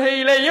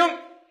கொள்கையிலேயும்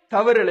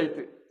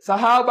தவறிழைத்து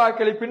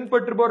சஹாபாக்களை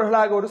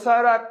பின்பற்றுபவர்களாக ஒரு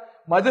சாரார்,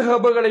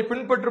 மதுஹபுகளை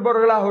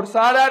பின்பற்றுபவர்களாக ஒரு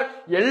சாரார்,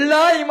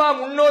 எல்லா இமாம்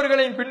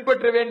முன்னோர்களையும்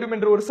பின்பற்ற வேண்டும்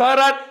என்று ஒரு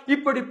சாரார்,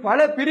 இப்படி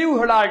பல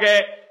பிரிவுகளாக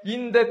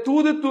இந்த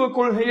தூதுத்துவ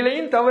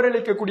கொள்கையிலையும்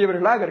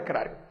தவறிழைக்கக்கூடியவர்களாக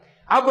இருக்கிறார்கள்.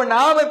 அப்ப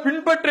நாம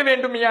பின்பற்ற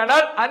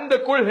வேண்டுமையானால் அந்த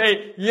கொள்கை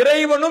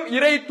இறைவனும்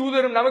இறை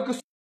தூதரும்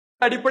நமக்கு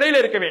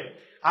அடிப்படையில் இருக்க வேண்டும்.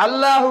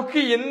 அல்லாஹுக்கு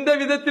எந்த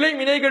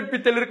விதத்திலையும் இணை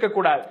கற்பித்தல்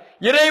இருக்கக்கூடாது.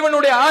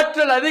 இறைவனுடைய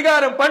ஆற்றல்,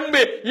 அதிகாரம்,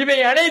 பண்பு இவை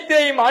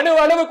அனைத்தையும் அணு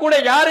அளவு கூட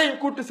யாரையும்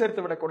கூட்டு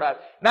சேர்த்து விடக்கூடாது.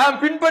 நாம்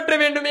பின்பற்ற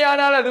வேண்டுமே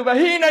ஆனால் அது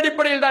வஹியின்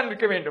அடிப்படையில் தான்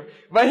இருக்க வேண்டும்.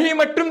 வஹி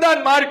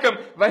மட்டும்தான் மார்க்கம்.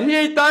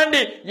 வஹியை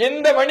தாண்டி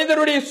எந்த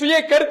மனிதருடைய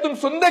சுய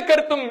கருத்தும் சொந்த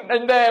கருத்தும்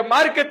இந்த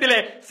மார்க்கத்திலே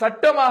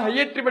சட்டமாக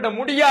இயற்றிவிட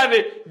முடியாது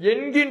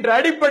என்கின்ற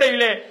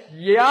அடிப்படையிலே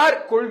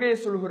யார் கொள்கையை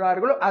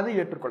சொல்கிறார்களோ அதை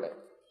ஏற்றுக்கொள்ள.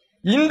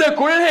 இந்த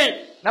கொள்கை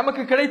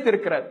நமக்கு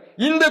கிடைத்திருக்கிறது.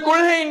 இந்த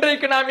கொள்கை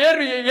இன்றைக்கு நாம்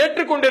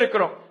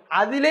ஏற்றுக்கொண்டிருக்கிறோம்.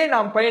 அதிலே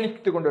நாம்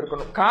பயணித்துக்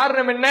கொண்டிருக்கிறோம்.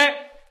 காரணம் என்ன?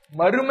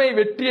 மறுமை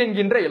வெற்றி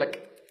என்கின்ற இலக்கு.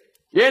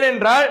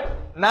 ஏனென்றால்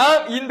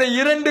நாம் இந்த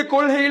இரண்டு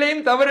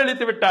கொள்கைகளையும்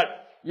தவறளித்து விட்டால்,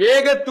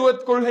 ஏகத்துவ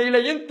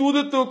கொள்கையிலையும்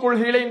தூதுத்துவ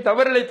கொள்கையிலையும்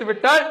தவறளித்து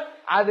விட்டால்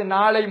அது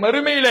நாளை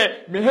மறுமையில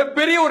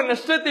மிகப்பெரிய ஒரு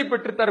நஷ்டத்தை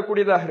பெற்று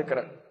தரக்கூடியதாக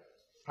இருக்கிறது.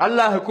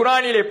 அல்லாஹ்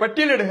குர்ஆனிலே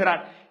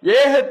பட்டியலிடுகிறான்,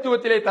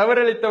 ஏகத்துவத்திலே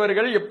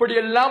தவறளித்தவர்கள்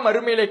எப்படியெல்லாம்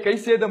மறுமையிலே கை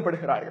சேதம்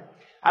படுகிறார்கள்.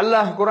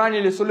 அல்லாஹ்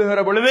குர்ஆனிலே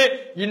சொல்லுகிற பொழுது,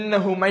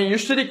 இன்னஹு மை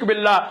யுஷ்ரிக்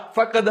பில்லாஹ்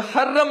ஃபக்கத்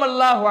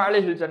ஹர்ரமல்லாஹு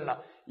அலைஹில் ஜன்னah,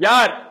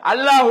 யார்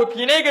அல்லாஹ்வுக்கு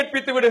இணை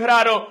கற்பித்து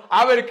விடுகிறாரோ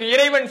அவருக்கு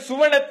இறைவன்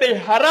சுவனத்தை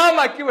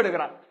ஹராமாக்கி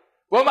விடுகிறான்.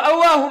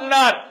 வமஅவாஹுன்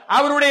நார்,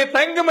 அவருடைய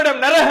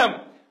தங்குமிடம் நரகம்.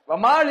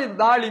 வமாலில்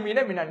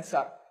ஸாலிமீன மின்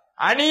அன்சார்,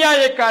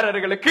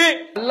 அநியாயக்காரர்களுக்கு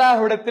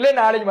அல்லாஹ்விடத்திலே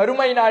நாளை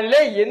மறுமை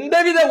நாளிலே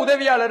எந்தவித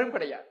உதவியாளரும்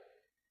கிடையாது.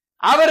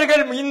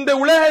 அவர்கள் இந்த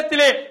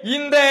உலகத்திலே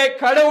இந்த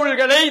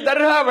கடவுள்களை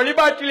தர்கா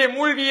வழிபாட்டிலே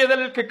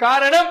மூழ்கியதற்கு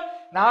காரணம்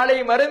நாளை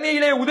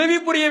மறுமையிலே உதவி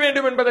புரிய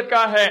வேண்டும்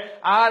என்பதற்காக.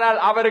 ஆனால்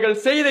அவர்கள்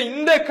செய்த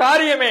இந்த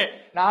காரியமே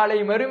நாளை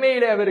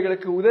மறுமையிலே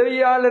அவர்களுக்கு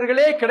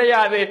உதவியாளர்களே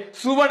கிடையாது.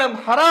 சுவனம்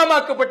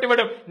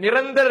ஹராமாக்கப்பட்டுவிடும்,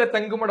 நிரந்தர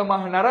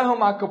தங்குமிடமாக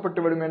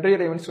நரகமாக்கப்பட்டுவிடும் என்று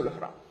இறைவன்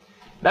சொல்கிறான்.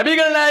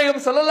 நபிகள்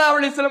நாயகம் ஸல்லல்லாஹு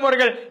அலைஹி வஸல்லம்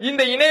அவர்கள்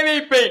இந்த இணை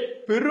வைப்பை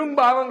பெரும்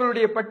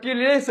பாவங்களுடைய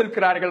பட்டியலிலே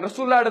சேர்க்கிறார்கள்.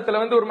 ரசூலுல்லாஹ்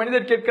இடத்துல ஒரு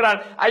மனிதர் கேட்கிறார்,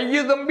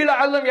 ஐயு தம்பில்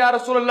அஸம் யா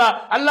ரசூலல்லாஹ்,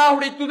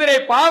 அல்லாஹ்வுடைய தூதரே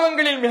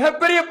பாவங்களில்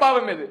மிகப்பெரிய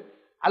பாவம் எது?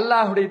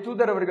 அல்லாஹ்வுடைய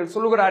தூதர் அவர்கள்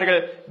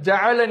சொல்லுகிறார்கள்,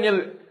 ஜஅலனில்,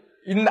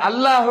 இந்த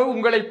அல்லாஹ்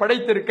உங்களை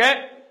படைத்திருக்க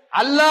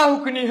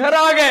அல்லாஹ்வுக்கு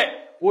நிகராக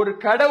ஒரு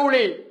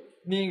கடவுளை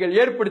நீங்கள்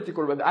ஏற்படுத்திக்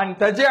கொள்வது, அன்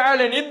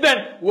தஜஅல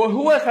நித்தன்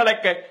வஹுவ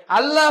ஹலக,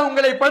 அல்லாஹ்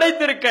உங்களை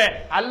படைத்திருக்க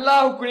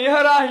அல்லாஹ்வுக்கு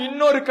நிகராக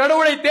இன்னொரு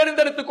கடவுளை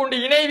தேர்ந்தெடுத்துக் கொண்டு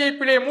இணை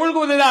வைப்பிலே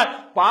மூழ்குவதுதான்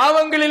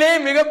பாவங்களிலே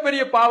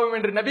மிகப்பெரிய பாவம்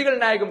என்று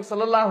நபிகள் நாயகம்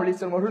ஸல்லல்லாஹு அலைஹி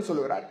வஸல்லம் அவர்கள்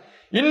சொல்கிறார்.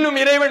 இன்னும்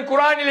இறைவன்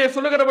குர்ஆனிலே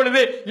சொல்லுகிற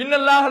பொழுது,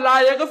 இன்னல்லாஹ லா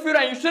யக்ஃபிரு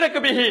அன் யுஷ்ரக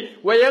பிஹி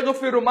வ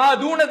யக்ஃபிரு மா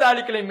தூன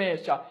ஸாலிக லிமன்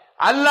யஷா,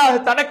 அல்லாஹ்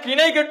தனக்கு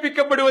இணை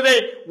கற்பிக்கப்படுவதை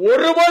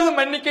ஒருபோதும்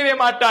மன்னிக்கவே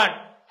மாட்டான்.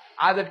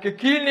 அதற்கு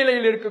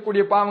கீழ்நிலையில்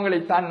இருக்கக்கூடிய பாவங்களை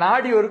தான்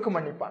நாடியோருக்கு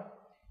மன்னிப்பான்.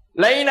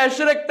 லைன்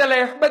அஷ்ரக்த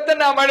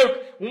லயஹ்பத்தனா மலுக்,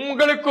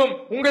 உங்களுக்கும்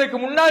உங்களுக்கு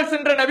முன்னால்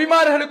சென்ற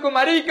நபிமார்களுக்கும்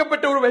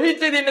அறிவிக்கப்பட்ட ஒரு வஹி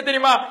செய்தி என்ன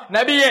தெரியுமா?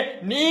 நபியே,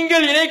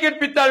 நீங்கள் இணை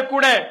கற்பித்தால்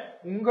கூட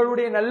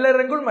உங்களுடைய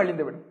நல்லறங்களும்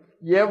அழிந்துவிடும்.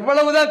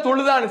 எவ்வளவுதான்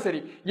தொழுதாலும் சரி,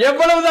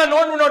 எவ்வளவுதான்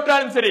நோன்பு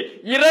நோற்றாலும் சரி,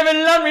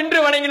 இரவெல்லாம் நின்று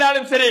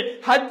வணங்கினாலும் சரி,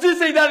 ஹஜ்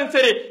செய்தாலும்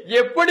சரி,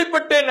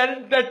 எப்படிப்பட்ட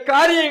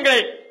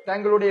காரியங்களை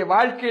தங்களுடைய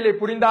வாழ்க்கையிலே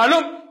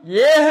புரிந்தாலும்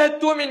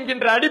ஏகத்துவம்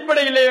என்கின்ற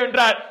அடிப்படையிலே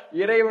என்றால்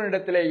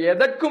இறைவனிடத்திலே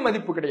எதற்கும்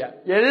மதிப்பு கிடையாது,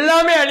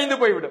 எல்லாமே அழிந்து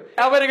போய்விடும்.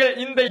 அவர்கள்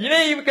இந்த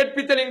இணை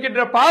கற்பித்தல்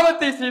என்கின்ற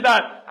பாவத்தை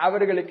செய்தால்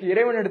அவர்களுக்கு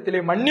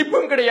இறைவனிடத்திலே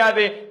மன்னிப்பும்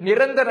கிடையாது,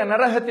 நிரந்தர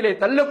நரகத்திலே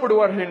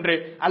தள்ளப்படுவார்கள் என்று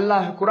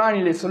அல்லாஹ்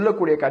குர்ஆனிலே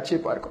சொல்லக்கூடிய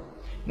காட்சியை பார்க்கும்.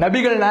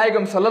 நபிகள்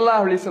நாயகம்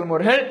ஸல்லல்லாஹு அலைஹி வஸல்லம்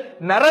அவர்கள்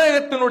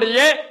நரகத்தினுடைய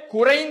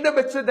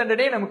குறைந்தபட்ச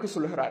தண்டனை நமக்கு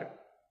சொல்கிறார்கள்.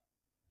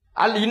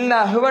 அல் இன்ன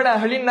அஹ்வன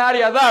அஹ்லின்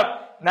நாரி அஸாப்,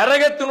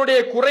 நரகத்தினுடைய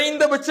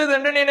குறைந்தபட்ச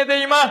தண்டனை என்ன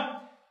தெரியுமா?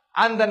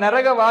 அந்த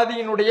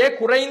நரகவாதியினுடைய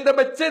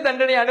குறைந்தபட்ச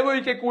தண்டனை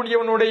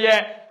அனுபவிக்கக்கூடியவனுடைய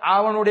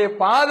அவனுடைய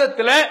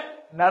பாதத்துல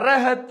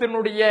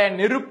நரகத்தினுடைய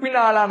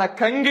நெருப்பினாலான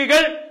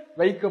கங்குகள்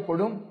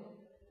வைக்கப்படும்.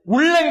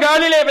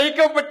 உள்ளங்காலிலே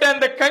வைக்கப்பட்ட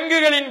அந்த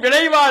கங்குகளின்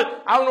விளைவால்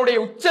அவனுடைய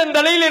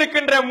உச்சந்தலையில்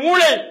இருக்கின்ற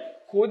மூளை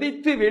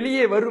கொதித்து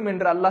வெளியே வரும்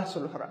என்று அல்லாஹ்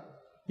சொல்கிறான்.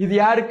 இது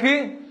யாருக்கு?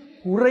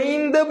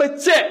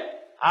 குறைந்தபட்ச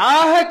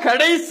ஆக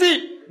கடைசி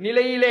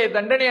நிலையிலே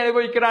தண்டனை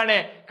அனுபவிக்கிறானே,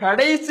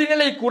 கடைசி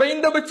நிலை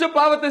குறைந்தபட்ச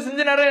பாவத்தை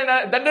செஞ்சு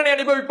தண்டனை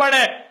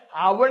அனுபவிப்பானே,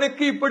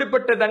 அவனுக்கு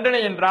இப்படிப்பட்ட தண்டனை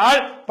என்றால்,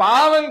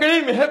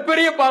 பாவங்களில்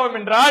மிகப்பெரிய பாவம்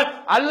என்றால்,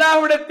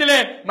 அல்லாஹ்விடத்திலே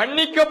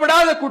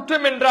மன்னிக்கப்படாத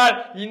குற்றம் என்றால்,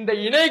 இந்த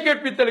இணை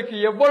கற்பித்தலுக்கு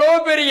எவ்வளவு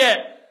பெரிய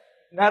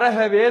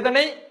நரக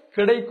வேதனை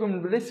கிடைக்கும்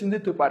என்பதை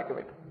சிந்தித்து பார்க்க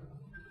வேண்டும்.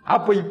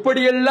 அப்ப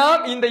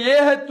இப்படியெல்லாம் இந்த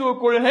ஏகத்துவ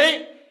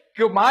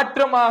கொள்கைக்கு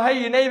மாற்றமாக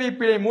இணை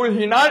வைப்பிலை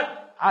மூழ்கினால்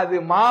அது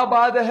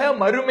மாபாதக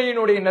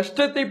மறுமையினுடைய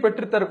நஷ்டத்தை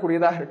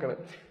பெற்றுத்தரக்கூடியதாக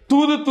இருக்கிறது.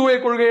 தூதுத்துவ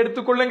கொள்கை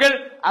எடுத்துக்கொள்ளுங்கள்,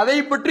 அதை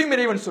பற்றி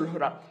இறைவன்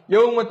சொல்கிறான்.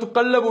 யௌம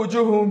துகல்லபு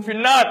உஜூஹுஹும்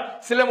ஃபின்னார்,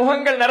 சில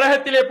முகங்கள்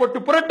நரகத்திலே போட்டு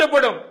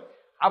புரட்டப்படும்.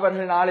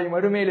 அவர்கள் நாளை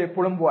மறுமையிலே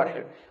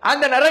புலம்புவார்கள்.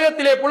 அந்த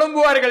நரகத்திலே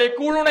புலம்புவார்கள்,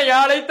 கூலுன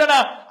யா லைத்தனா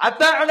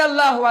அத்தஅன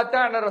அல்லாஹ் வ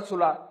அத்தஅன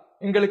ரசூலா,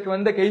 எங்களுக்கு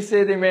வந்த கை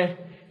சேதமே,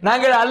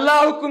 நாங்கள்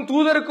அல்லாஹ்வுக்கும்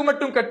தூதருக்கும்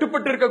மட்டும்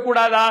கட்டுப்பட்டு இருக்க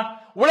கூடாதா?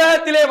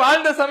 உலகத்திலே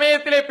வாழ்ந்த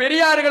சமயத்திலே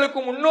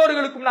பெரியார்களுக்கும்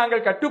முன்னோர்களுக்கும்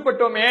நாங்கள்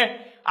கட்டுப்பட்டோமே,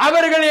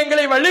 அவர்கள்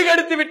எங்களை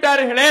வழிகெடுத்து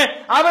விட்டார்களே,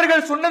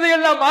 அவர்கள்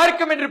சொன்னதையெல்லாம்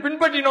மார்க்கம் என்று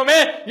பின்பற்றினோமே,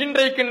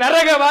 இன்றைக்கு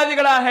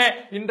நரகவாதிகளாக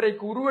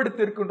இன்றைக்கு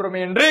உருவெடுத்து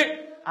இருக்கின்றோமே என்று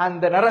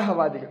அந்த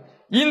நரகவாதிகள்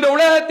இந்த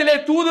உலகத்திலே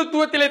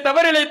தூதுத்துவத்திலே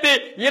தவறிழைத்து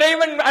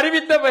இறைவன்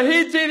அறிவித்த வஹீ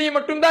செய்தியை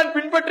மட்டும்தான்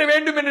பின்பற்ற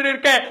வேண்டும் என்று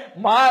இருக்க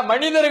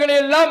மனிதர்களை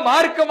எல்லாம்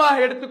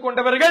மார்க்கமாக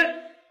எடுத்துக்கொண்டவர்கள்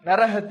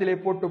நரகத்திலே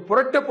போட்டு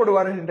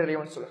புரட்டப்படுவார்கள் என்று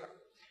இறைவன் சொல்கிறார்.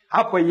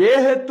 அப்ப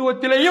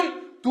ஏகத்துவத்திலேயும்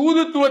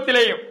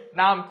தூதுத்துவத்திலேயும்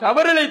நாம்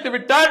தவறிழைத்து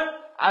விட்டால்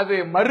அது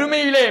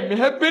மறுமையிலே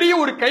மிகப்பெரிய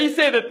ஒரு கை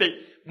சேதத்தை,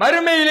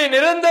 மறுமையிலே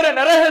நிரந்தர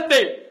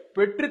நரகத்தை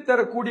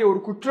பெற்றுத்தரக்கூடிய ஒரு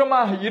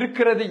குற்றமாக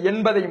இருக்கிறது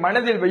என்பதை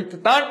மனதில்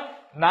வைத்துத்தான்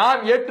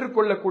நாம்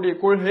ஏற்றுக்கொள்ளக்கூடிய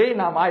கொள்கையை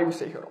நாம் ஆய்வு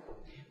செய்கிறோம்.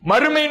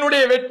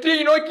 மறுமையினுடைய வெற்றியை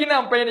நோக்கி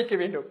நாம் பயணிக்க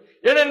வேண்டும்.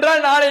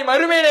 ஏனென்றால் நாளை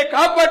மறுமையிலே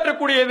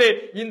காப்பாற்றக்கூடியது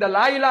இந்த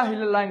லா இலாஹ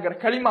இல்லல்லாஹ் என்கிற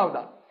கலிமாவு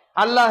தான்.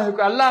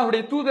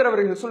 அல்லாஹ்வுடைய தூதர்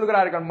அவர்கள்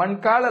சொல்கிறார்கள், மன்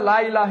கால லா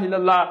இலாஹ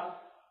இல்லல்லாஹ்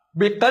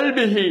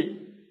பிகல்பிஹி,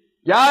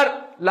 யார்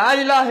லா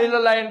இலாஹ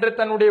இல்லல்லாஹ் என்று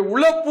தன்னுடைய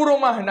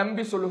உளப்பூர்வமாக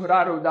நம்பி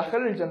சொல்லுகிறாரோ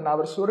தஹல் ஜன்னah,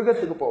 அவர்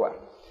சொர்க்கத்துக்கு போவார்.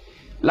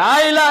 லா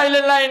இலாஹ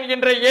இல்லல்லாஹ்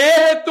என்கின்ற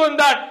ஏகத்துவம்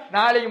தான்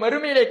நாளை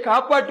மறுமையிலே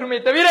காப்பாற்றுமே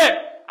தவிர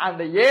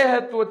அந்த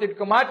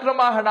ஏகத்துவத்திற்கு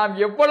மாற்றமாக நாம்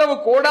எவ்வளவு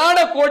கோடான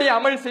கோடி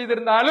அமல்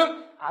செய்திருந்தாலும்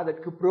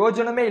அதற்கு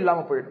பிரயோஜனமே இல்லாம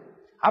போயிடும்.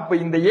 அப்ப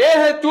இந்த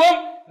ஏகத்துவம்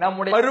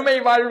நம்முடைய மறுமை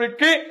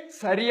வாழ்வுக்கு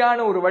சரியான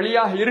ஒரு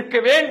வழியாக இருக்க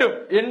வேண்டும்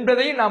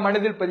என்பதை நாம்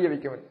மனதில் பதிய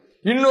வைக்க வேண்டும்.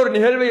 இன்னொரு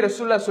நிகழ்வை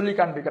ரசூலுல்லாஹ் சொல்லி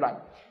காண்பிக்கிறாங்க.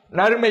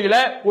 நறுமையில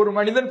ஒரு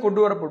மனிதன் கொண்டு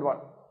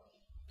வரப்படுவான்.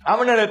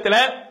 அவனிடத்துல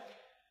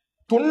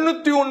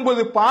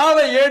 99 பாவ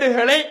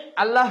ஏடுகளை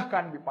அல்லாஹ்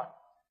காண்பிப்பான்.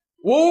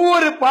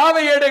 ஒவ்வொரு பாவ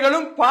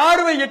ஏடுகளும்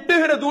பார்வை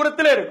எட்டுகிற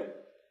தூரத்தில் இருக்கும்.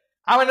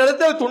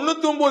 அவனிடத்துல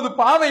 99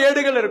 பாவ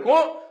ஏடுகள்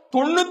இருக்கும்.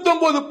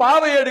 99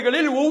 பாவ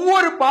ஏடுகளில்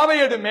ஒவ்வொரு பாவ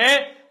ஏடுமே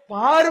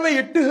பார்வை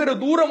எட்டுகிற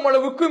தூரம்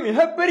அளவுக்கு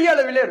மிகப்பெரிய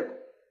அளவிலே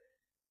இருக்கும்.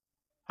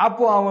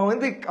 அப்போ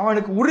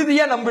அவனுக்கு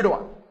உறுதியா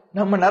நம்பிடுவான்,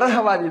 நம்ம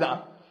நரகவாதி தான்,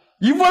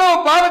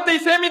 இவ்வளவு பாவத்தை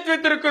சேமித்து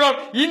வைத்திருக்கிறோம்,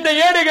 இந்த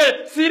ஏடுகள்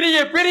சிறிய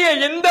பெரிய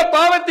எந்த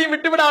பாவத்தையும்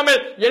விட்டுவிடாமல்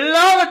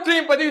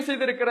எல்லாவற்றையும் பதிவு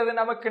செய்திருக்கிறது,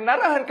 நமக்கு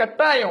நரகம்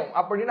கட்டாயம்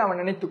அப்படின்னு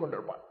அவன் நினைத்துக்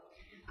கொண்டிருப்பான்.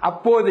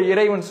 அப்போது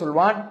இறைவன்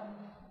சொல்வான்,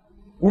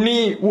 நீ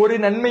ஒரு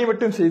நன்மை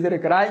மட்டும்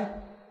செய்திருக்கிறாய்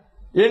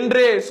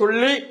என்றே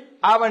சொல்லி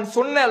அவன்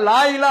சொன்ன லா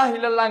இலாஹ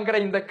இல்லல்லாஹ்ங்கிற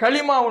இந்த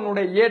கலிமா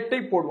அவனுடைய ஏட்டை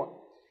போடுவான்.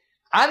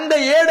 அந்த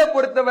ஏடை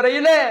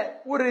பொறுத்தவரையில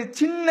ஒரு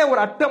சின்ன ஒரு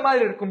அட்டை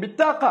மாதிரி இருக்கும்,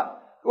 பித்தாக்கா,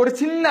 ஒரு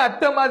சின்ன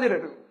அட்டை மாதிரி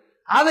இருக்கும்.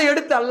 அதை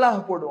எடுத்து அல்லாஹ்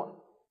போடுவான்.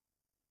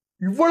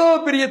 இவ்வளவு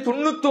பெரிய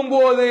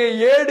 99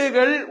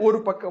 ஏடுகள் ஒரு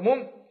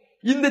பக்கமும்,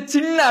 இந்த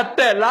சின்ன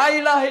அட்டை லா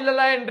இலாஹ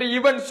இல்லல்லாஹ் என்று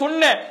இவன்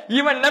சொன்ன,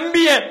 இவன்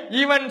நம்பிய,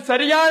 இவன்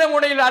சரியான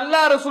முறையில்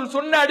அல்லாஹ் ரசூல்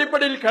சொன்ன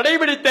அடிப்படையில்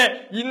கடைபிடித்த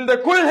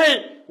இந்த கொள்கை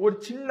ஒரு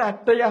சின்ன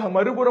அட்டையாக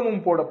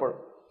மறுபுறமும்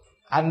போடப்படும்.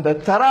 அந்த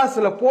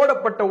தராசுல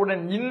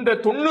போடப்பட்டவுடன் இந்த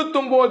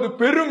 99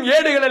 பெரும்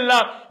ஏடுகள்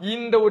எல்லாம்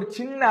இந்த ஒரு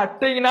சின்ன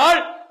அட்டையினால்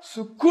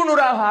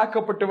சுக்குநூறாக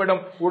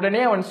ஆக்கப்பட்டுவிடும்.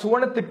 உடனே அவன்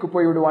சுவனத்திற்கு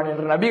போய்விடுவான்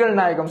என்று நபிகள்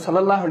நாயகம்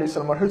ஸல்லல்லாஹு அலைஹி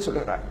வஸல்லம் அவர்கள்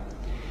சொல்கிறார்.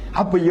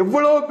 அப்ப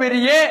எவ்வளவு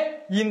பெரிய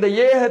இந்த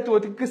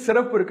ஏகத்துவத்துக்கு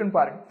சிறப்பு இருக்குன்னு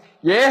பாருங்க.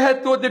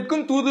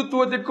 ஏகத்துவத்திற்கும்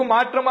தூதுத்துவத்திற்கும்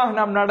மாற்றமாக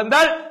நாம்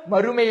நடந்தால்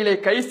மறுமையிலே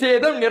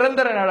கைசேதம்,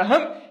 நிரந்தர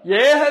நரகம்.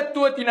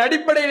 ஏகத்துவத்தின்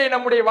அடிப்படையிலே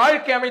நம்முடைய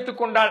வாழ்க்கை அமைத்துக்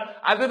கொண்டால்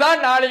அதுதான்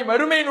நாளை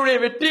மறுமையினுடைய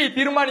வெற்றியை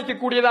தீர்மானிக்க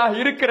கூடியதாக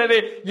இருக்கிறது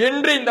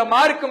என்று இந்த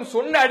மார்க்கம்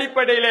சொன்ன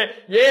அடிப்படையிலே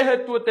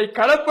ஏகத்துவத்தை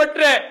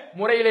களப்பற்ற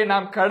முறையிலே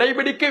நாம்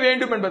கடைபிடிக்க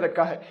வேண்டும்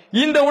என்பதற்காக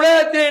இந்த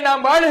உலகத்திலே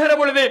நாம் வாழுகிற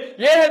பொழுது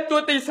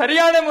ஏகத்துவத்தை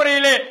சரியான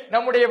முறையிலே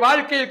நம்முடைய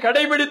வாழ்க்கையில்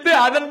கடைபிடித்து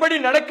அதன்படி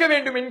நடக்க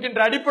வேண்டும்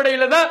என்கின்ற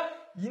அடிப்படையில தான்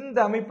இந்த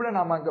அமைப்புல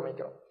நாம்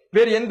அங்கமைக்கிறோம்.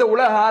 வேறு எந்த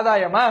உலக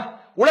ஆதாயமா,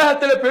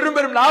 உலகத்துல பெரும்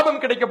பெரும்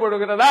லாபம் கிடைக்க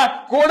போகிறதா,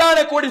 கோடான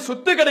கோடி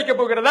சொத்து கிடைக்க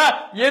போகிறதா?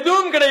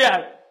 எதுவும்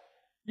கிடையாது.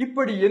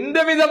 இப்படி எந்த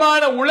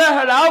விதமான உலக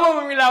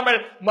லாபமும் இல்லாமல்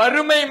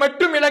மறுமை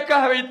மட்டும்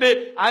இலக்காக வைத்து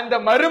அந்த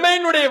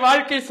மறுமையினுடைய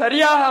வாழ்க்கை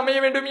சரியாக அமைய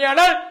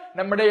வேண்டுமானால்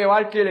நம்முடைய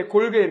வாழ்க்கையில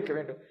கொள்கை இருக்க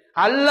வேண்டும்.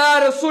 அல்லாஹ்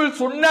ரசூல்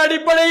சொன்ன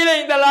அடிப்படையிலே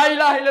இந்த லா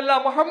இலாஹ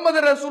இல்லல்லாஹ் முஹம்மது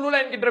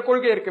ரசூலுல்லாஹ் என்கின்ற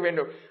கொள்கை இருக்க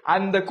வேண்டும்.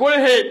 அந்த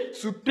கொள்கை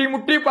சுற்றி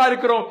முற்றி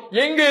பார்க்கிறோம்,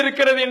 எங்க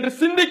இருக்கிறது என்று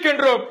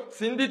சிந்திக்கின்றோம்.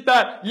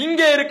 சிந்தித்தால்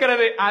இங்கே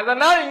இருக்கிறது,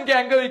 அதனால் இங்கே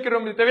அங்க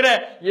வைக்கிறோம். தவிர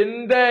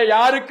எந்த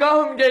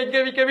யாருக்காகவும்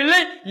இங்கே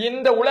வைக்கவில்லை,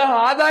 இந்த உலக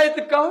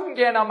ஆதாயத்துக்காகவும்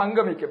இங்கே நாம்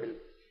அங்க வைக்கவில்லை.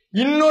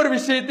 இன்னொரு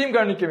விஷயத்தையும்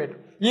கவனிக்க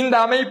வேண்டும். இந்த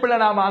அமைப்புல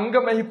நாம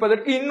அங்கம்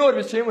வகிப்பதற்கு இன்னொரு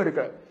விஷயம்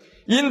இருக்கிறது.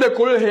 இந்த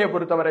கொள்கையை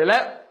பொறுத்தவரையில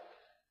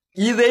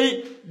இதை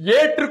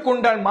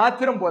ஏற்றுக்கொண்டால்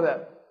மாத்திரம்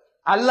போதாது.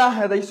 அல்லாஹ்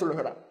அதை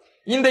சொல்கிறார்.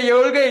 இந்த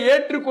கொள்கையை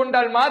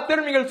ஏற்றுக்கொண்டால்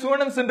மாத்திரம் நீங்கள்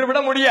சுவனம் சென்று விட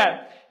முடியாது.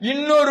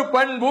 இன்னொரு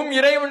பண்பும்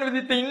இறைவன்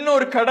விதித்த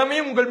இன்னொரு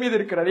கடமையும் உங்கள் மீது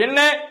இருக்கிறது.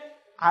 என்ன?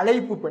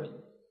 அழைப்பு பணி.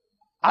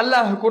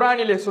 அல்லாஹ்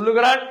குர்ஆனிலே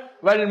சொல்லுகிறான்,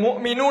 வல்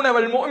முஃமினூன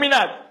வல்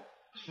முஃமினாத்,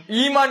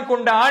 ஈமான்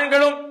கொண்ட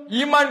ஆண்களும்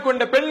ஈமான்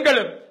கொண்ட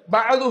பெண்களும்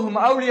பஅதுஹும்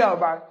அவுலியா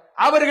பஅத்,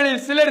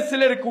 அவர்களில் சிலர்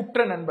சிலருக்கு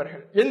உற்ற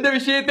நண்பர்கள். எந்த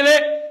விஷயத்திலே?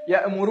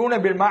 யஅமுரூன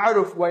பில்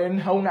மஅரூஃப் வ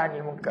யன்ஹவுன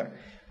அனில் முன்கர்,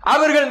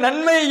 அவர்கள்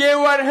நன்மையை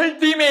ஏவுவார்கள்,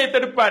 தீமையை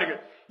தடுப்பார்கள்.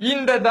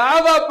 இந்த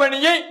தாவா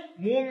பணியை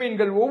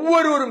மூமின்கள்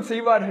ஒவ்வொருவரும்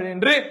செய்வார்கள்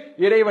என்று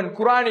இறைவன்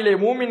குர்ஆனிலே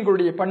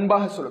மூமின்களுடைய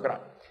பண்பாக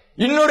சொல்கிறான்.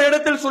 இன்னொரு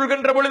இடத்தில்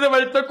சொல்கின்ற பொழுது,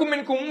 வல் தக்கும்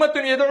மின்கும்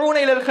உம்மத்துன்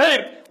யதுஊன இலல்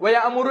கைர் வ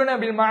யஅமுரூன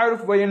பில்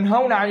மஅரூஃப் வ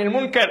யன்ஹவுன அனில்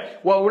முன்கர்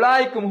வ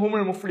உலாயிகும்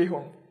ஹுமுல்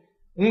முஃப்லிஹூன்,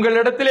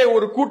 உங்களிடத்திலே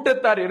ஒரு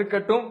கூட்டத்தார்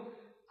இருக்கட்டும்.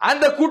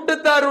 அந்த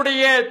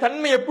கூட்டத்தாருடைய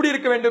தன்மை எப்படி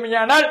இருக்க வேண்டும்?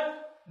 ஆனால்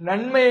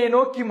நன்மையை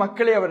நோக்கி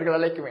மக்களை அவர்கள்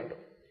அழைக்க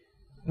வேண்டும்,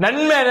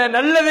 நன்மை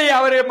நல்லதை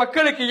அவரை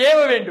மக்களுக்கு ஏவ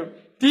வேண்டும்,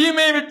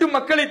 தீமையை விட்டு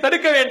மக்களை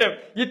தடுக்க வேண்டும்.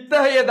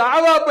 இத்தகைய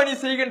தாவா பணி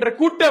செய்கின்ற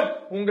கூட்டம்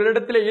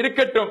உங்களிடத்திலே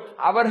இருக்கட்டும்,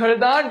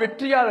 அவர்கள்தான்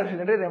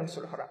வெற்றியாளர்கள் என்று இறைவன்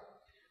சொல்கிறார்.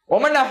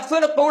 ومن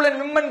احسن قولا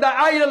ممن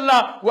دعا الى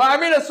الله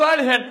وعمل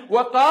صالحا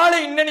وقال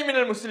انني من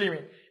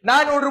المسلمين,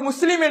 நான் ஒரு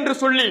முஸ்லிம் என்று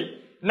சொல்லி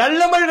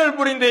நல்லமல்கள்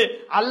புரிந்து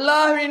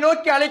அல்லாஹ்வை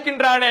நோக்கி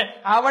அழைக்கின்றானே,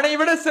 அவனை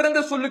விட சிறந்த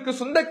சொல்லுக்கு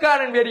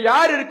சொந்தக்காரன் வேறு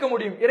யார் இருக்க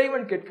முடியும்?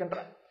 இறைவன்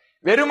கேட்கின்றான்.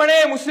 வெறுமனே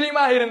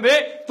முஸ்லீமாக இருந்து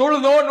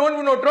தொழுதோ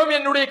நோன்பு நோற்றோம்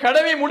என்னுடைய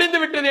கடமை முடிந்து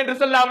விட்டது என்று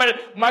சொல்லாமல்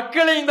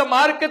மக்களை இந்த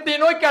மார்க்கத்தை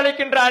நோக்கி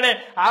அழைக்கின்றானே,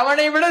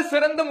 அவனை விட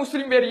சிறந்த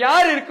முஸ்லிம் வேறு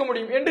யார் இருக்க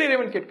முடியும் என்று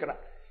இறைவன்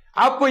கேட்கிறான்.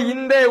 அப்போ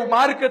இந்த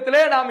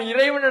மார்க்கத்திலே நாம்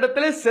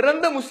இறைவனிடத்திலே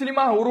சிறந்த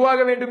முஸ்லிமாக உருவாக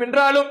வேண்டும்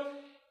என்றாலும்,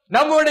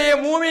 நம்முடைய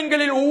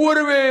மூமின்களில்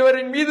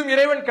ஒவ்வொருவரின் மீதும்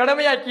இறைவன்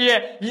கடமையாக்கிய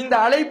இந்த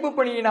அழைப்பு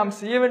பணியை நாம்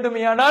செய்ய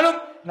வேண்டுமேயானாலும்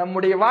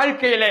நம்முடைய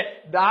வாழ்க்கையில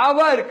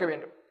தாவா இருக்க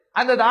வேண்டும்.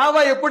 அந்த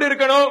தாவா எப்படி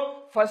இருக்கணும்?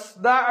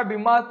 ஃபஸ்தா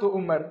பிமா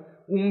துஉமர்,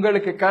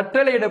 உங்களுக்கு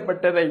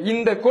கட்டளையிடப்பட்டதை,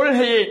 இந்த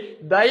கொள்கையை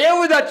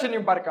தயவு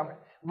தாட்சண்யம் பார்க்காமல்,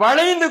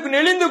 வளைந்து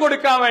நெளிந்து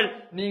கொடுக்காமல்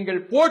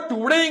நீங்கள் போட்டு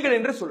உடையுங்கள்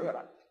என்று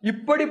சொல்கிறார்.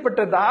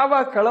 இப்படிப்பட்ட தாவா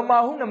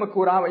களமாகவும் நமக்கு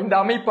இந்த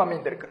அமைப்பு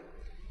அமைந்திருக்கிறது.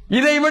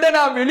 இதை விட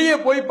நாம் வெளியே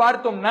போய்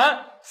பார்த்தோம்னா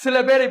சில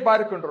பேரை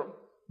பார்க்கின்றோம்,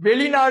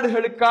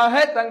 வெளிநாடுகளுக்காக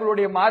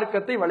தங்களுடைய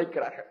மார்க்கத்தை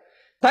வளைக்கிறார்கள்,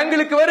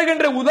 தங்களுக்கு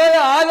வருகின்ற உதய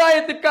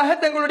ஆதாயத்திற்காக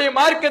தங்களுடைய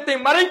மார்க்கத்தை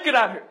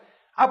மறைக்கிறார்கள்.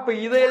 அப்ப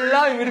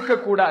இதையெல்லாம்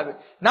இருக்கக்கூடாது.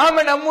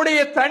 நாம நம்முடைய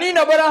தனி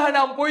நபராக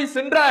நாம் போய்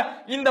சென்ற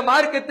இந்த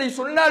மார்க்கத்தை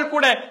சொன்னால்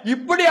கூட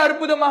இப்படி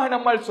அற்புதமாக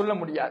நம்மால் சொல்ல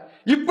முடியாது,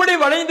 இப்படி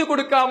வளைந்து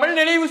கொடுக்காமல்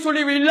நினைவு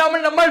சொலிவு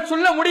இல்லாமல் நம்மால்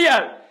சொல்ல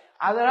முடியாது.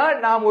 அதனால்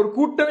நாம் ஒரு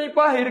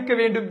கூட்டமைப்பாக இருக்க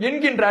வேண்டும்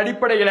என்கின்ற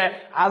அடிப்படையில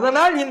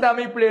அதனால் இந்த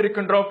அமைப்பில்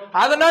இருக்கின்றோம்.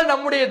 அதனால்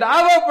நம்முடைய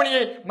தாவா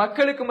பணியை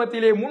மக்களுக்கு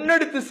மத்தியிலே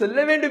முன்னெடுத்து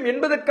செல்ல வேண்டும்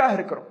என்பதற்காக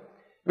இருக்கிறோம்.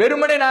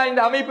 வெறுமனே நான்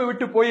இந்த அமைப்பை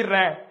விட்டு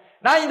போயிடுறேன்,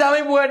 நான் இந்த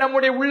அமைப்பு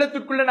நம்முடைய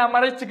உள்ளத்துக்குள்ள நான்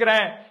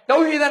மறைச்சுக்கிறேன்,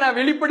 தௌஹீதை நான்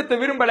வெளிப்படுத்த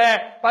விரும்பல,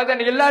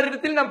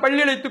 எல்லாரிடத்திலும் நான்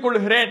பள்ளி அழைத்துக்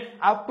கொள்கிறேன்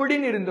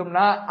அப்படின்னு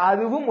இருந்தோம்னா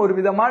அதுவும் ஒரு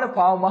விதமான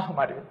பாவமாக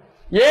மாறிடும்.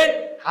 ஏன்?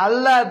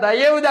 அல்லாஹ்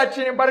தயவு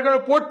தாட்சியம்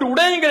பார்க்க போட்டு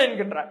உடையுங்கள்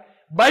என்கின்றான்,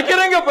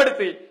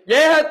 பகிரங்கப்படுத்தி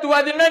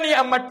ஏகத்துவாதின்னா நீ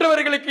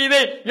மற்றவர்களுக்கு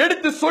இதை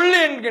எடுத்து சொல்லு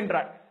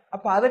என்கின்றான்.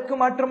 அப்ப அதற்கு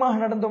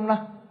மாற்றமாக நடந்தோம்னா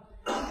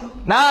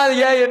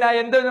நான்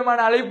எந்த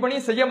விதமான அழைப்பு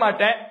பணியும் செய்ய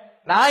மாட்டேன்,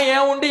 நான்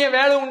ஏன் உண்டு என்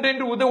வேலை உண்டு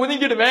என்று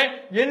ஒதுங்கிடுவேன்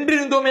என்று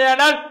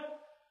இருந்தோமேயானால்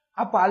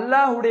அப்ப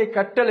அல்லாஹ்வுடைய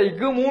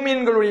கட்டளைக்கு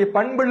மூமின்களுடைய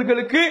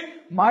பண்புகளுக்கு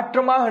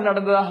மாற்றமாக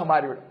நடந்ததாக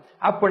மாறிவிடும்.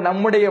 அப்ப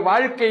நம்முடைய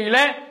வாழ்க்கையில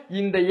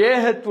இந்த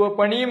ஏகத்துவ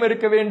பணியும்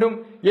இருக்க வேண்டும்,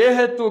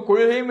 ஏகத்துவ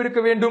கொள்கையும் இருக்க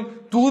வேண்டும்,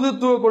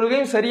 தூதுத்துவ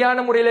கொள்கையும்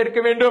சரியான முறையில்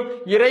இருக்க வேண்டும்,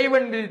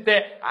 இறைவன் விதித்த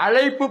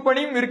அழைப்பு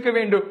பணியும் இருக்க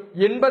வேண்டும்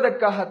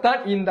என்பதற்காகத்தான்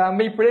இந்த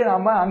அமைப்பிலே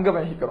நாம அங்க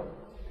வகிக்கிறோம்.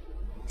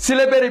 சில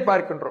பேரை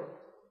பார்க்கின்றோம்,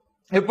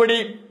 எப்படி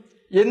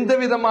எந்த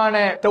விதமான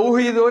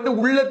தௌஹீது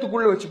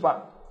உள்ளத்துக்குள்ள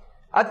வச்சுப்பாங்க,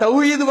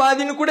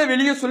 தௌஹீதுவாதின்னு கூட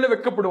வெளியே சொல்ல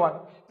வைக்கப்படுவாங்க,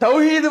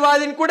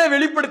 தௌஹீதுவாதின்னு கூட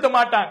வெளிப்படுத்த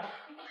மாட்டாங்க.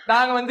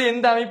 நாங்க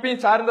எந்த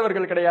அமைப்பையும்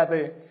சார்ந்தவர்கள் கிடையாது,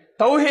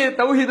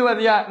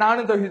 தௌஹீதுவாதியா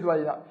நானும்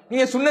தௌஹீதுவாதி தான்,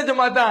 நீங்க சுன்ன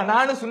ஜமாத்தா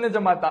நானும் சுன்ன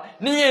ஜமாத்தா,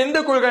 நீங்க எந்த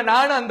கொள்கை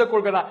நானும் அந்த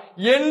கொள்கை தான்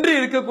என்று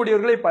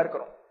இருக்கக்கூடியவர்களை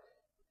பார்க்கிறோம்.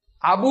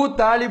 அபூ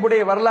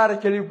தாலிபுடைய வரலாறு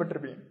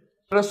கேள்விப்பட்டிருப்பீங்க.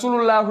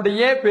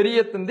 ரசூலுல்லாஹுடைய பெரிய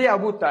தந்தை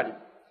அபூ தாலிப்.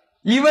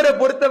 இவரை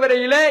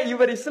பொறுத்தவரையில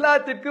இவர்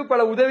இஸ்லாத்திற்கு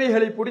பல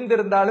உதவிகளை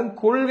புரிந்திருந்தாலும்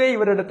கொள்கை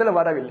இவரிடத்துல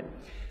வரவில்லை.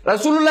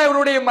 ரசூலுல்லாஹ்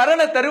இவருடைய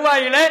மரண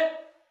தருவாயில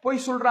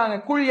போய் சொல்றாங்க,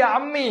 குல் யா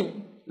அம்மி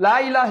லா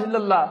இலாஹ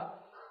இல்லல்லாஹ்,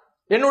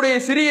 என்னுடைய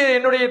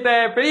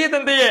பெரிய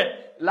தந்தையே,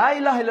 லா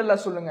இலாஹ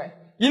இல்லல்லாஹ் சொல்லுங்க,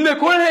 இந்த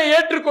கொள்கையை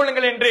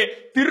ஏற்றுக்கொள்ளுங்கள் என்று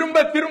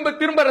திரும்ப திரும்ப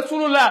திரும்ப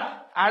ரசூலுல்லாஹ்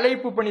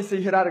அழைப்பு பணி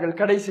செய்கிறார்கள்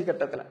கடைசி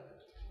கட்டத்துல.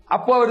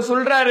 அப்போ அவர்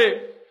சொல்றாரு,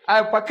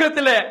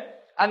 பக்கத்துல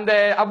அந்த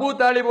அபூ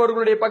தாலிப்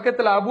அவர்களுடைய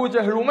பக்கத்துல அபூ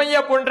ஜஹல்,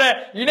 உமையா போன்ற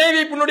இணை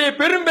வைப்பினுடைய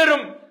பெரும்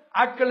பெரும்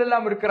ஆட்கள்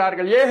எல்லாம்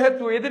இருக்கிறார்கள்,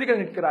 ஏகத்துவ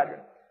எதிரிகள்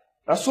நிற்கிறார்கள்.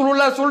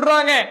 ரசூலுல்லாஹ்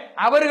சொல்றாங்க,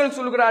 அவர்கள்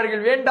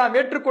சொல்கிறார்கள், வேண்டாம்,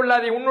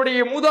 ஏற்றுக்கொள்ளாதே, உன்னுடைய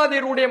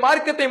மூதாதையருடைய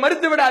மார்க்கத்தை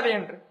மறுத்து விடாதே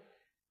என்று.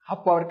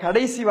 அப்ப அவர்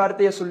கடைசி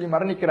வார்த்தையை சொல்லி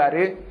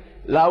மரணிக்கிறாரு,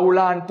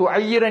 லவுலான்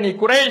துஐரனி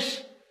குரைஷ்,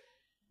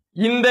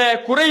 இந்த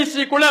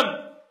குறைஷி குலம்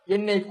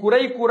என்னை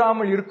குறை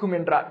கூறாமல் இருக்கும்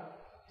என்றார்.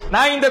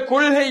 நான் இந்த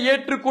கொள்கை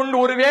ஏற்றுக்கொண்டு,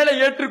 ஒருவேளை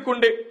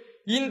ஏற்றுக்கொண்டு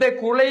இந்த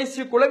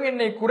குறைஷி குலம்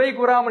என்னை குறை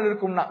கூறாமல்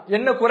இருக்கும்னா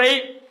என்ன குறை?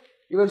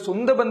 இவர்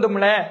சொந்த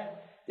பந்தம்ல,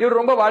 இவர்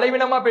ரொம்ப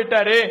வளைவினமா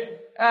போயிட்டாரு,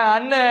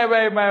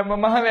 அண்ணன்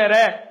மகன் வேற,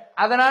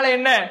 அதனால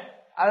என்ன,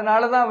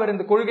 அதனாலதான் அவர்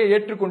இந்த கொள்கையை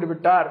ஏற்றுக்கொண்டு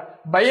விட்டார்,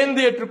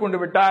 பயந்து ஏற்றுக்கொண்டு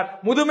விட்டார்,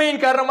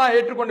 முதுமையின் காரணமாக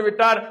ஏற்றுக்கொண்டு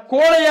விட்டார்,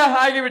 கோழையாக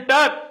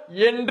ஆகிவிட்டார்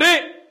என்று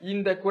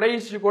இந்த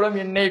குறைஷி குலம்